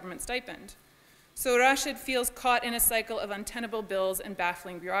diminishes his government stipend. So Rashid feels caught in a cycle of untenable bills and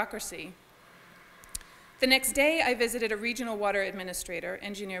baffling bureaucracy. The next day, I visited a regional water administrator,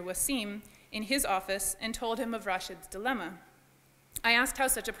 engineer Wasim, in his office and told him of Rashid's dilemma. I asked how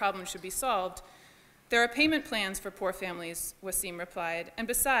such a problem should be solved. "There are payment plans for poor families," Wasim replied, "and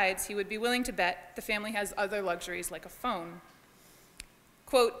besides, he would be willing to bet the family has other luxuries like a phone."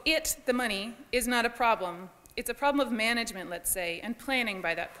 Quote, the money, is not a problem. It's a problem of management, let's say, and planning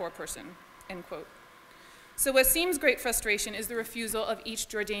by that poor person, end quote. So Wasim's great frustration is the refusal of each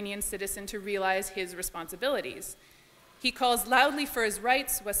Jordanian citizen to realize his responsibilities. He calls loudly for his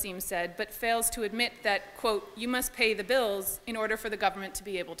rights, Wasim said, but fails to admit that, quote, "you must pay the bills in order for the government to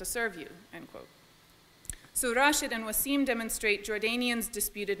be able to serve you," end quote. So Rashid and Wasim demonstrate Jordanians'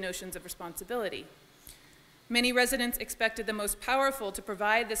 disputed notions of responsibility. many residents expected the most powerful to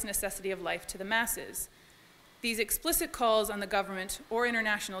provide this necessity of life to the masses. These explicit calls on the government or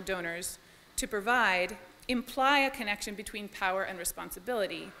international donors to provide imply a connection between power and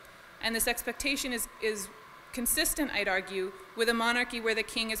responsibility. And this expectation is consistent, I'd argue, with a monarchy where the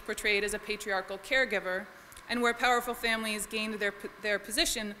king is portrayed as a patriarchal caregiver and where powerful families gained their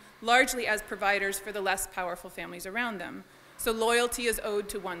position largely as providers for the less powerful families around them. So loyalty is owed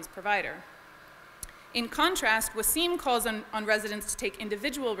to one's provider. In contrast, Wassim calls on residents to take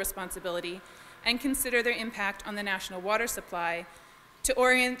individual responsibility and consider their impact on the national water supply, to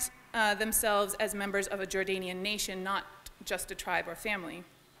orient themselves as members of a Jordanian nation, not just a tribe or family.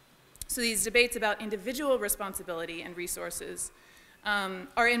 So these debates about individual responsibility and resources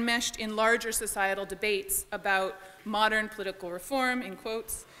are enmeshed in larger societal debates about modern political reform, in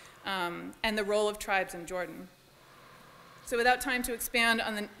quotes, and the role of tribes in Jordan. So without time to expand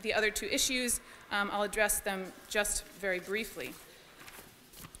on the other two issues, I'll address them just very briefly.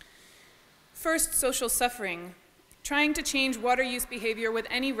 First, social suffering. Trying to change water use behavior with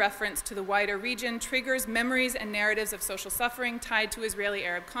any reference to the wider region triggers memories and narratives of social suffering tied to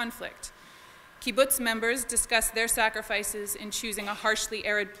Israeli-Arab conflict. Kibbutz members discuss their sacrifices in choosing a harshly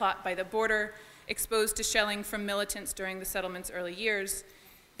arid plot by the border, exposed to shelling from militants during the settlement's early years.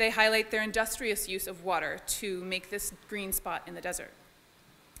 They highlight their industrious use of water to make this green spot in the desert.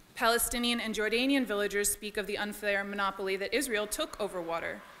 Palestinian and Jordanian villagers speak of the unfair monopoly that Israel took over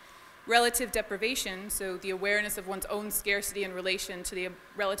water. Relative deprivation, so the awareness of one's own scarcity in relation to the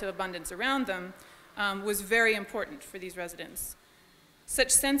relative abundance around them, was very important for these residents. Such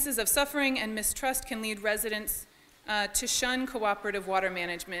senses of suffering and mistrust can lead residents to shun cooperative water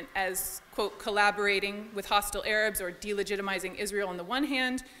management as, quote, collaborating with hostile Arabs or delegitimizing Israel on the one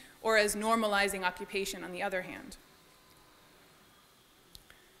hand, or as normalizing occupation on the other hand.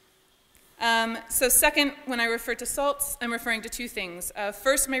 So second, when I refer to salts, I'm referring to two things.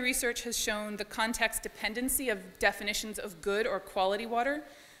 First, my research has shown the context dependency of definitions of good or quality water.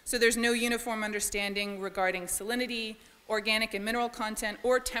 So there's no uniform understanding regarding salinity, organic and mineral content,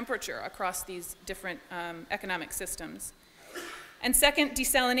 or temperature across these different economic systems. And second,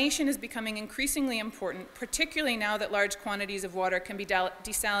 desalination is becoming increasingly important, particularly now that large quantities of water can be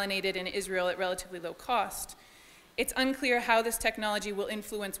desalinated in Israel at relatively low cost. It's unclear how this technology will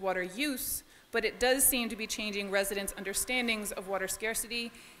influence water use, but it does seem to be changing residents' understandings of water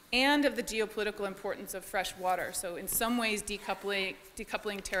scarcity and of the geopolitical importance of fresh water. So in some ways, decoupling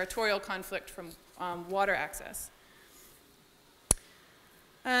territorial conflict from water access.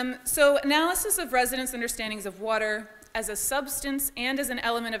 So analysis of residents' understandings of water as a substance and as an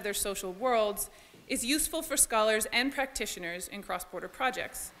element of their social worlds is useful for scholars and practitioners in cross-border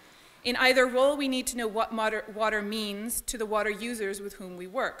projects. In either role, we need to know what water means to the water users with whom we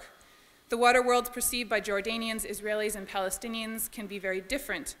work. The water worlds perceived by Jordanians, Israelis, and Palestinians can be very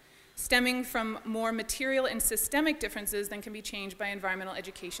different, stemming from more material and systemic differences than can be changed by environmental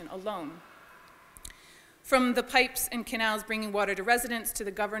education alone. From the pipes and canals bringing water to residents, to the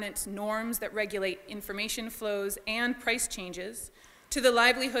governance norms that regulate information flows and price changes, to the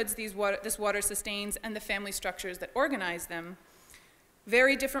livelihoods this water sustains and the family structures that organize them,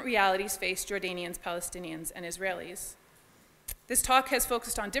 very different realities face Jordanians, Palestinians, and Israelis. This talk has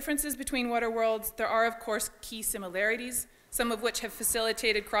focused on differences between water worlds. There are, of course, key similarities, some of which have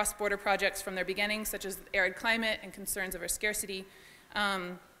facilitated cross-border projects from their beginning, such as arid climate and concerns over scarcity.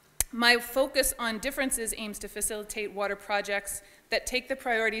 My focus on differences aims to facilitate water projects that take the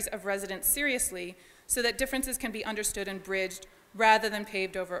priorities of residents seriously so that differences can be understood and bridged rather than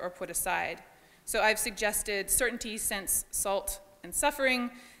paved over or put aside. So I've suggested certainty, sense, salt, and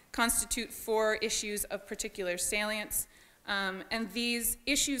suffering constitute 4 issues of particular salience. And these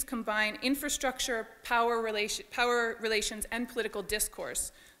issues combine infrastructure, power relations, and political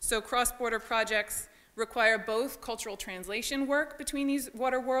discourse. So cross-border projects require both cultural translation work between these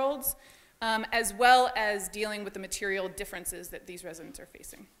water worlds, as well as dealing with the material differences that these residents are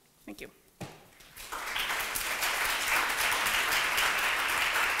facing. Thank you.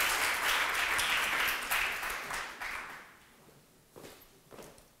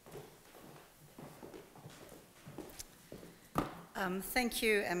 Thank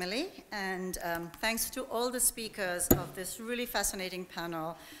you, Emily, and thanks to all the speakers of this really fascinating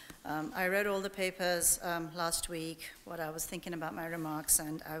panel. I read all the papers last week, what I was thinking about my remarks,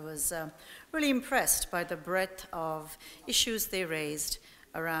 and I was really impressed by the breadth of issues they raised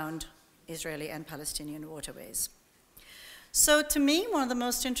around Israeli and Palestinian waterways. So to me, one of the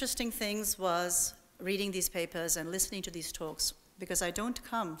most interesting things was reading these papers and listening to these talks, because I don't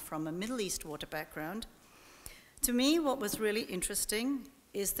come from a Middle East water background. To me, what was really interesting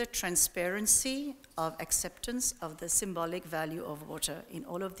is the transparency of acceptance of the symbolic value of water in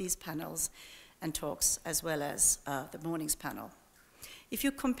all of these panels and talks, as well as the morning's panel. If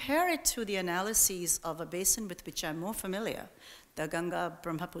you compare it to the analyses of a basin with which I'm more familiar, the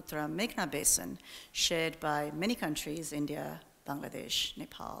Ganga-Brahmaputra-Meghna basin, shared by many countries, India, Bangladesh,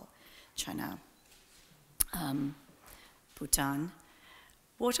 Nepal, China, Bhutan,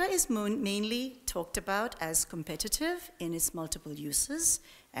 water is mainly talked about as competitive in its multiple uses: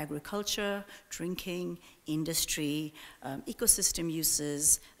 agriculture, drinking, industry, ecosystem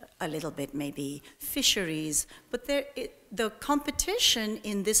uses, a little bit maybe fisheries. But the competition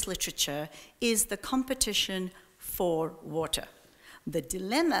in this literature is the competition for water. The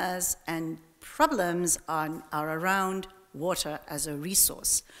dilemmas and problems are around water as a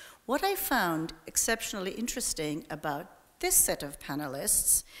resource. What I found exceptionally interesting about this set of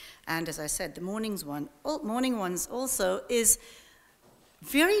panelists, and as I said, the morning ones also, is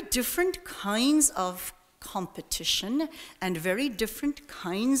very different kinds of competition and very different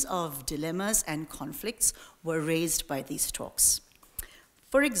kinds of dilemmas and conflicts were raised by these talks.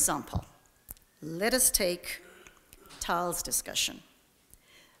 For example, let us take Tal's discussion.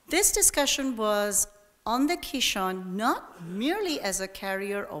 This discussion was on the Kishon not merely as a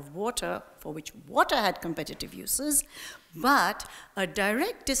carrier of water, for which water had competitive uses, but a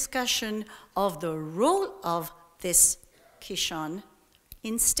direct discussion of the role of this Kishon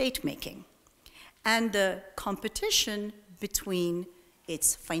in state-making and the competition between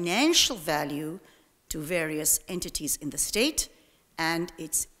its financial value to various entities in the state and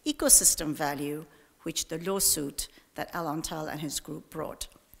its ecosystem value, which the lawsuit that Alon Tal and his group brought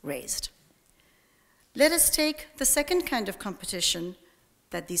raised. Let us take the second kind of competition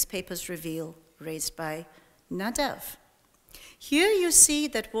that these papers reveal, raised by Nadav. Here you see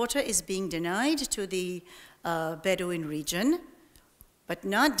that water is being denied to the Bedouin region, but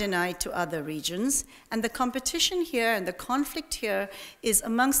not denied to other regions. And the competition here and the conflict here is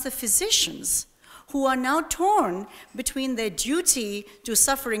amongst the physicians, who are now torn between their duty to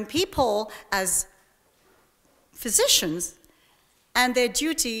suffering people as physicians and their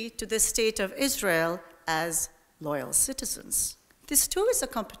duty to the state of Israel as loyal citizens. This too is a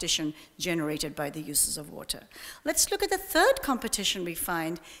competition generated by the uses of water. Let's look at the third competition we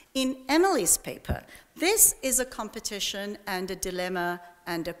find in Emily's paper. This is a competition and a dilemma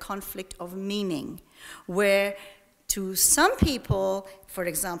and a conflict of meaning, where to some people, for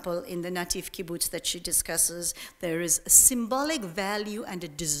example, in the Nativ kibbutz that she discusses, there is a symbolic value and a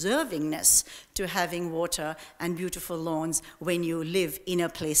deservingness to having water and beautiful lawns when you live in a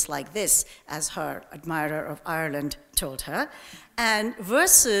place like this, as her admirer of Ireland told her, and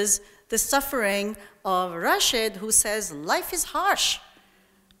versus the suffering of Rashid, who says, life is harsh.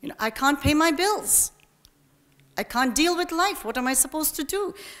 You know, I can't pay my bills. I can't deal with life. What am I supposed to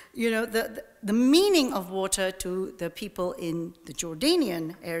do? You know, the meaning of water to the people in the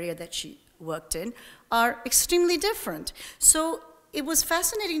Jordanian area that she worked in are extremely different. So it was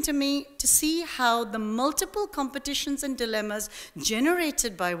fascinating to me to see how the multiple competitions and dilemmas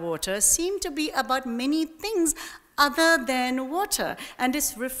generated by water seem to be about many things other than water. And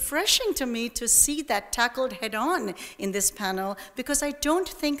it's refreshing to me to see that tackled head-on in this panel, because I don't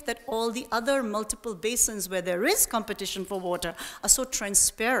think that all the other multiple basins where there is competition for water are so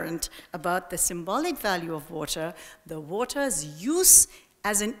transparent about the symbolic value of water, the water's use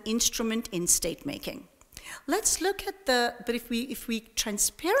as an instrument in state-making. Let's look at but if we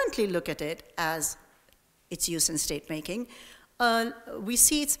transparently look at it as its use in state-making, we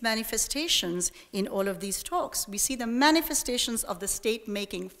see its manifestations in all of these talks. We see the manifestations of the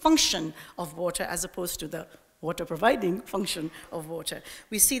state-making function of water as opposed to the water-providing function of water.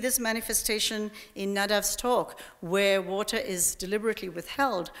 We see this manifestation in Nadav's talk, where water is deliberately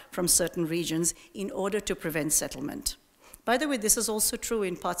withheld from certain regions in order to prevent settlement. By the way, this is also true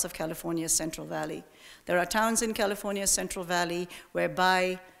in parts of California's Central Valley. There are towns in California's Central Valley where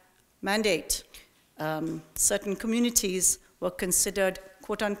by mandate, certain communities were considered,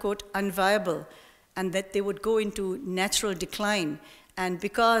 quote unquote, unviable, and that they would go into natural decline. And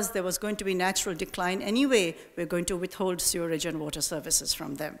because there was going to be natural decline anyway, we're going to withhold sewerage and water services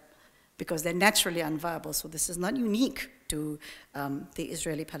from them, because they're naturally unviable. So this is not unique to the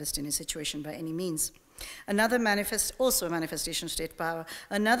Israeli-Palestinian situation by any means. Another also a manifestation of state power.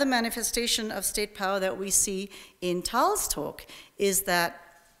 Another manifestation of state power that we see in Tal's talk is that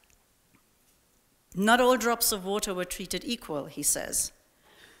not all drops of water were treated equal, he says.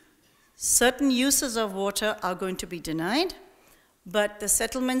 Certain uses of water are going to be denied, but the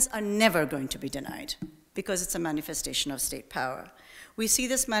settlements are never going to be denied because it's a manifestation of state power. We see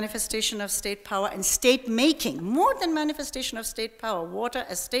this manifestation of state power and state making, more than manifestation of state power, water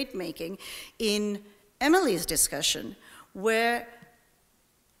as state making, in Emily's discussion, where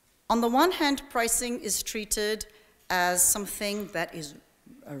on the one hand, pricing is treated as something that is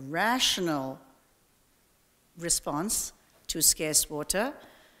a rational response to scarce water.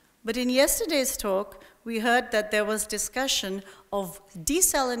 But in yesterday's talk, we heard that there was discussion of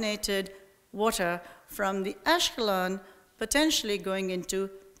desalinated water from the Ashkelon potentially going into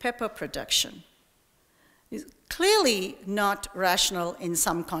pepper production. It's clearly not rational in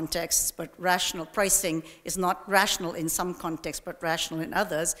some contexts, but rational pricing is not rational in some contexts, but rational in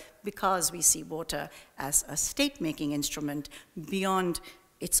others, because we see water as a state-making instrument beyond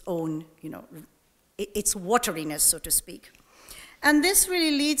its own, its wateriness, so to speak. And this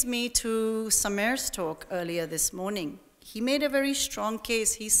really leads me to Samer's talk earlier this morning. He made a very strong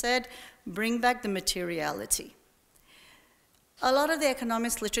case. He said, bring back the materiality. A lot of the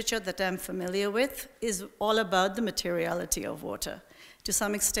economics literature that I'm familiar with is all about the materiality of water. To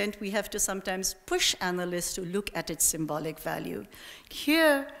some extent, we have to sometimes push analysts to look at its symbolic value.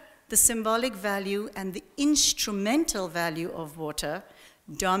 Here, the symbolic value and the instrumental value of water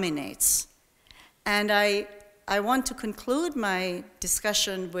dominates. And I want to conclude my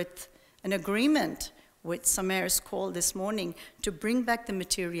discussion with an agreement with Samer's call this morning to bring back the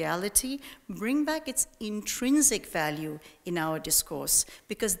materiality, bring back its intrinsic value in our discourse,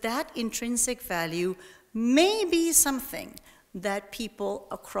 because that intrinsic value may be something that people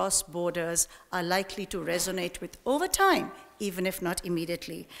across borders are likely to resonate with over time, even if not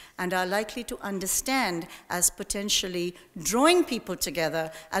immediately, and are likely to understand as potentially drawing people together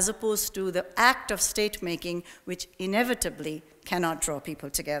as opposed to the act of state-making, which inevitably cannot draw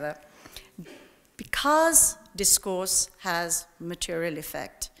people together. Because discourse has material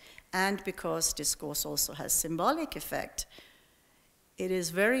effect, and because discourse also has symbolic effect, it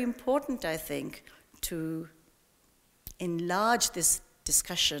is very important, I think, to enlarge this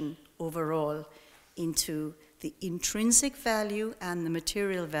discussion overall into the intrinsic value and the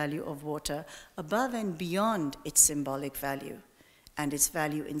material value of water above and beyond its symbolic value and its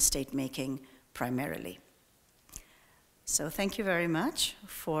value in state-making primarily. So thank you very much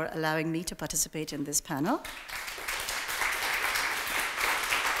for allowing me to participate in this panel.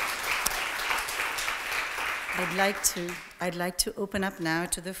 I'd like to open up now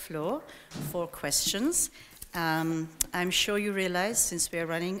to the floor for questions. I'm sure you realize, since we are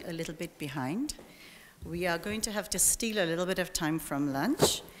running a little bit behind, we are going to have to steal a little bit of time from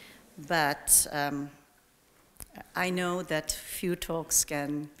lunch, but I know that few talks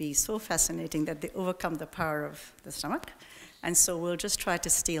can be so fascinating that they overcome the power of the stomach, and so we'll just try to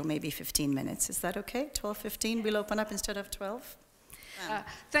steal maybe 15 minutes. Is that okay? 12:15, we'll open up instead of 12?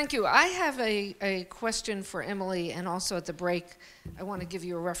 Thank you. I have a question for Emily, and also at the break, I want to give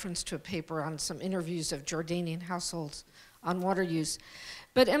you a reference to a paper on some interviews of Jordanian households on water use.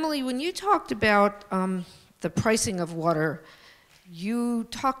 But Emily, when you talked about the pricing of water, you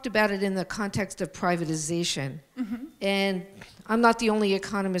talked about it in the context of privatization. Mm-hmm. And I'm not the only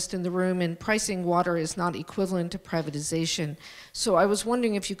economist in the room, and pricing water is not equivalent to privatization. So I was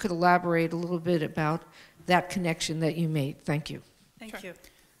wondering if you could elaborate a little bit about that connection that you made. Thank you. Thank you.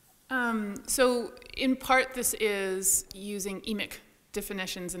 So in part, this is using emic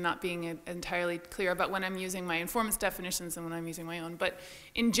definitions and not being entirely clear about when I'm using my informant's definitions and when I'm using my own. But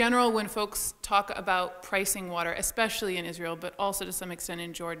in general, when folks talk about pricing water, especially in Israel, but also to some extent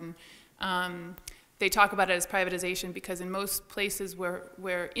in Jordan, they talk about it as privatization because in most places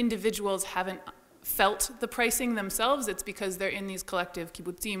where individuals haven't felt the pricing themselves, it's because they're in these collective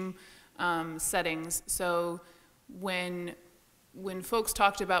kibbutzim settings. So when folks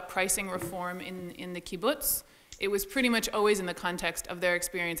talked about pricing reform in the kibbutz, it was pretty much always in the context of their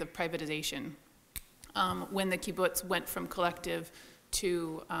experience of privatization, when the kibbutz went from collective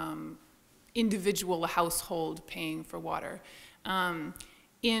to individual household paying for water.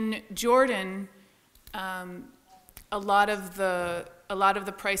 In Jordan, a lot of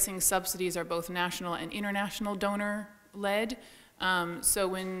the pricing subsidies are both national and international donor-led. So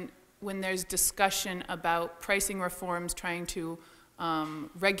when there's discussion about pricing reforms trying to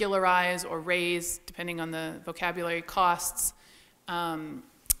regularize or raise, depending on the vocabulary, costs,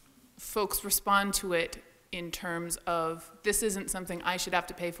 folks respond to it in terms of, this isn't something I should have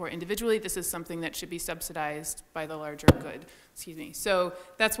to pay for individually, this is something that should be subsidized by the larger good, excuse me. So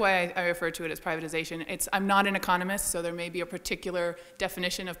that's why I refer to it as privatization. I'm not an economist, so there may be a particular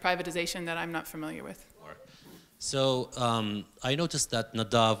definition of privatization that I'm not familiar with. So I noticed that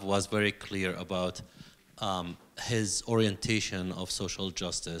Nadav was very clear about his orientation of social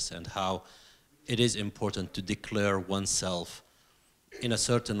justice and how it is important to declare oneself in a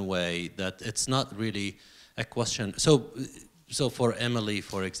certain way, that it's not really a question. So for Emily,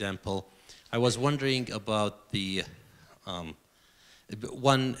 for example, I was wondering about the,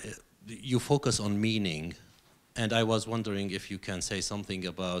 you focus on meaning, and I was wondering if you can say something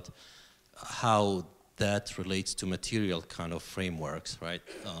about how that relates to material kind of frameworks, right?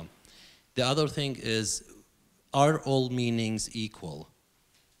 The other thing is, are all meanings equal,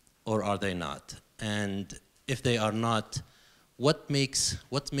 or are they not? And if they are not, what makes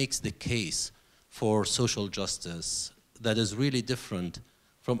the case for social justice that is really different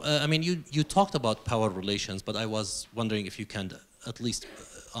from, I mean, you talked about power relations, but I was wondering if you can at least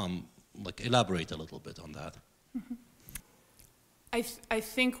like elaborate a little bit on that. Mm-hmm. I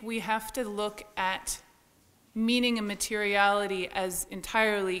think we have to look at meaning and materiality as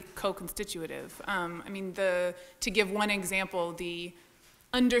entirely co-constitutive. I mean, to give one example, the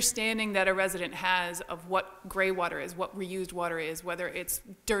understanding that a resident has of what gray water is, what reused water is, whether it's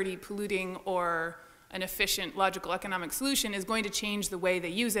dirty, polluting, or an efficient, logical, economic solution is going to change the way they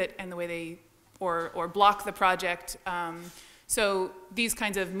use it and the way they, or block the project. So these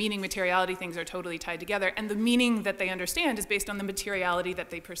kinds of meaning materiality things are totally tied together, and the meaning that they understand is based on the materiality that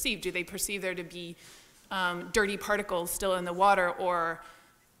they perceive. Do they perceive there to be dirty particles still in the water, or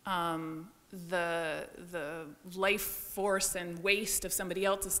the life force and waste of somebody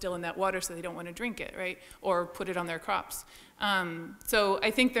else is still in that water, so they don't want to drink it, right? Or put it on their crops. So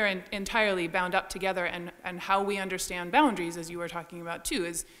I think they're entirely bound up together, and how we understand boundaries, as you were talking about too,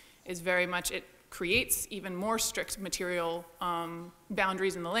 is very much, it creates even more strict material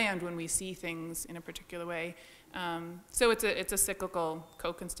boundaries in the land when we see things in a particular way. So it's a cyclical,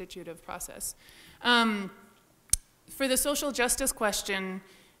 co-constitutive process. For the social justice question,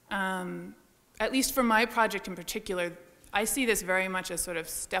 at least for my project in particular, I see this very much as sort of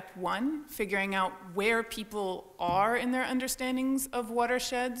step one, figuring out where people are in their understandings of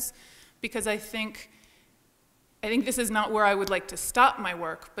watersheds, because I think this is not where I would like to stop my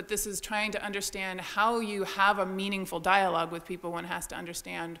work, but this is trying to understand how you have a meaningful dialogue with people. One has to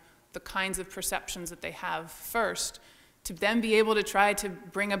understand the kinds of perceptions that they have first, to then be able to try to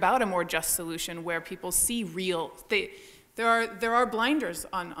bring about a more just solution where people see real. There are blinders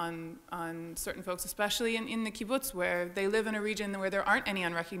on certain folks, especially in the kibbutz, where they live in a region where there aren't any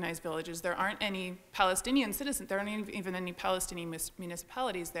unrecognized villages, there aren't any Palestinian citizens, there aren't even any Palestinian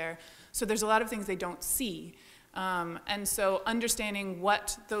municipalities there. So there's a lot of things they don't see. And so understanding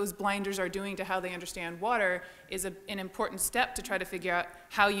what those blinders are doing to how they understand water is an important step to try to figure out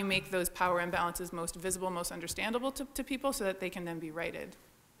how you make those power imbalances most visible, most understandable to people, so that they can then be righted.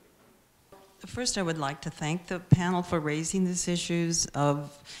 First, I would like to thank the panel for raising these issues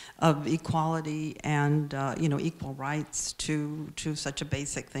of equality and equal rights to such a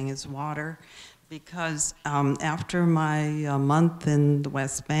basic thing as water. Because after my month in the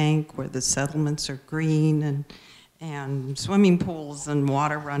West Bank, where the settlements are green and swimming pools and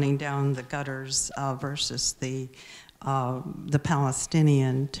water running down the gutters versus the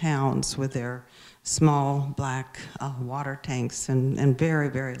Palestinian towns with their small black water tanks and very,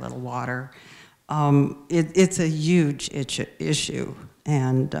 very little water, it's a huge issue,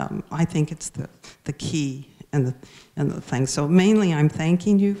 and I think it's the key and the thing. So mainly, I'm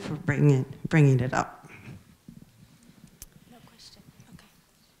thanking you for bringing it up. No question. Okay.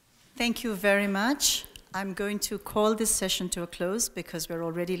 Thank you very much. I'm going to call this session to a close because we're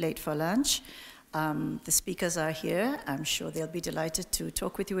already late for lunch. The speakers are here. I'm sure they'll be delighted to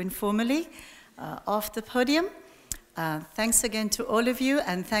talk with you informally off the podium. Thanks again to all of you,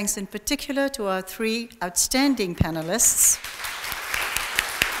 and thanks in particular to our three outstanding panelists.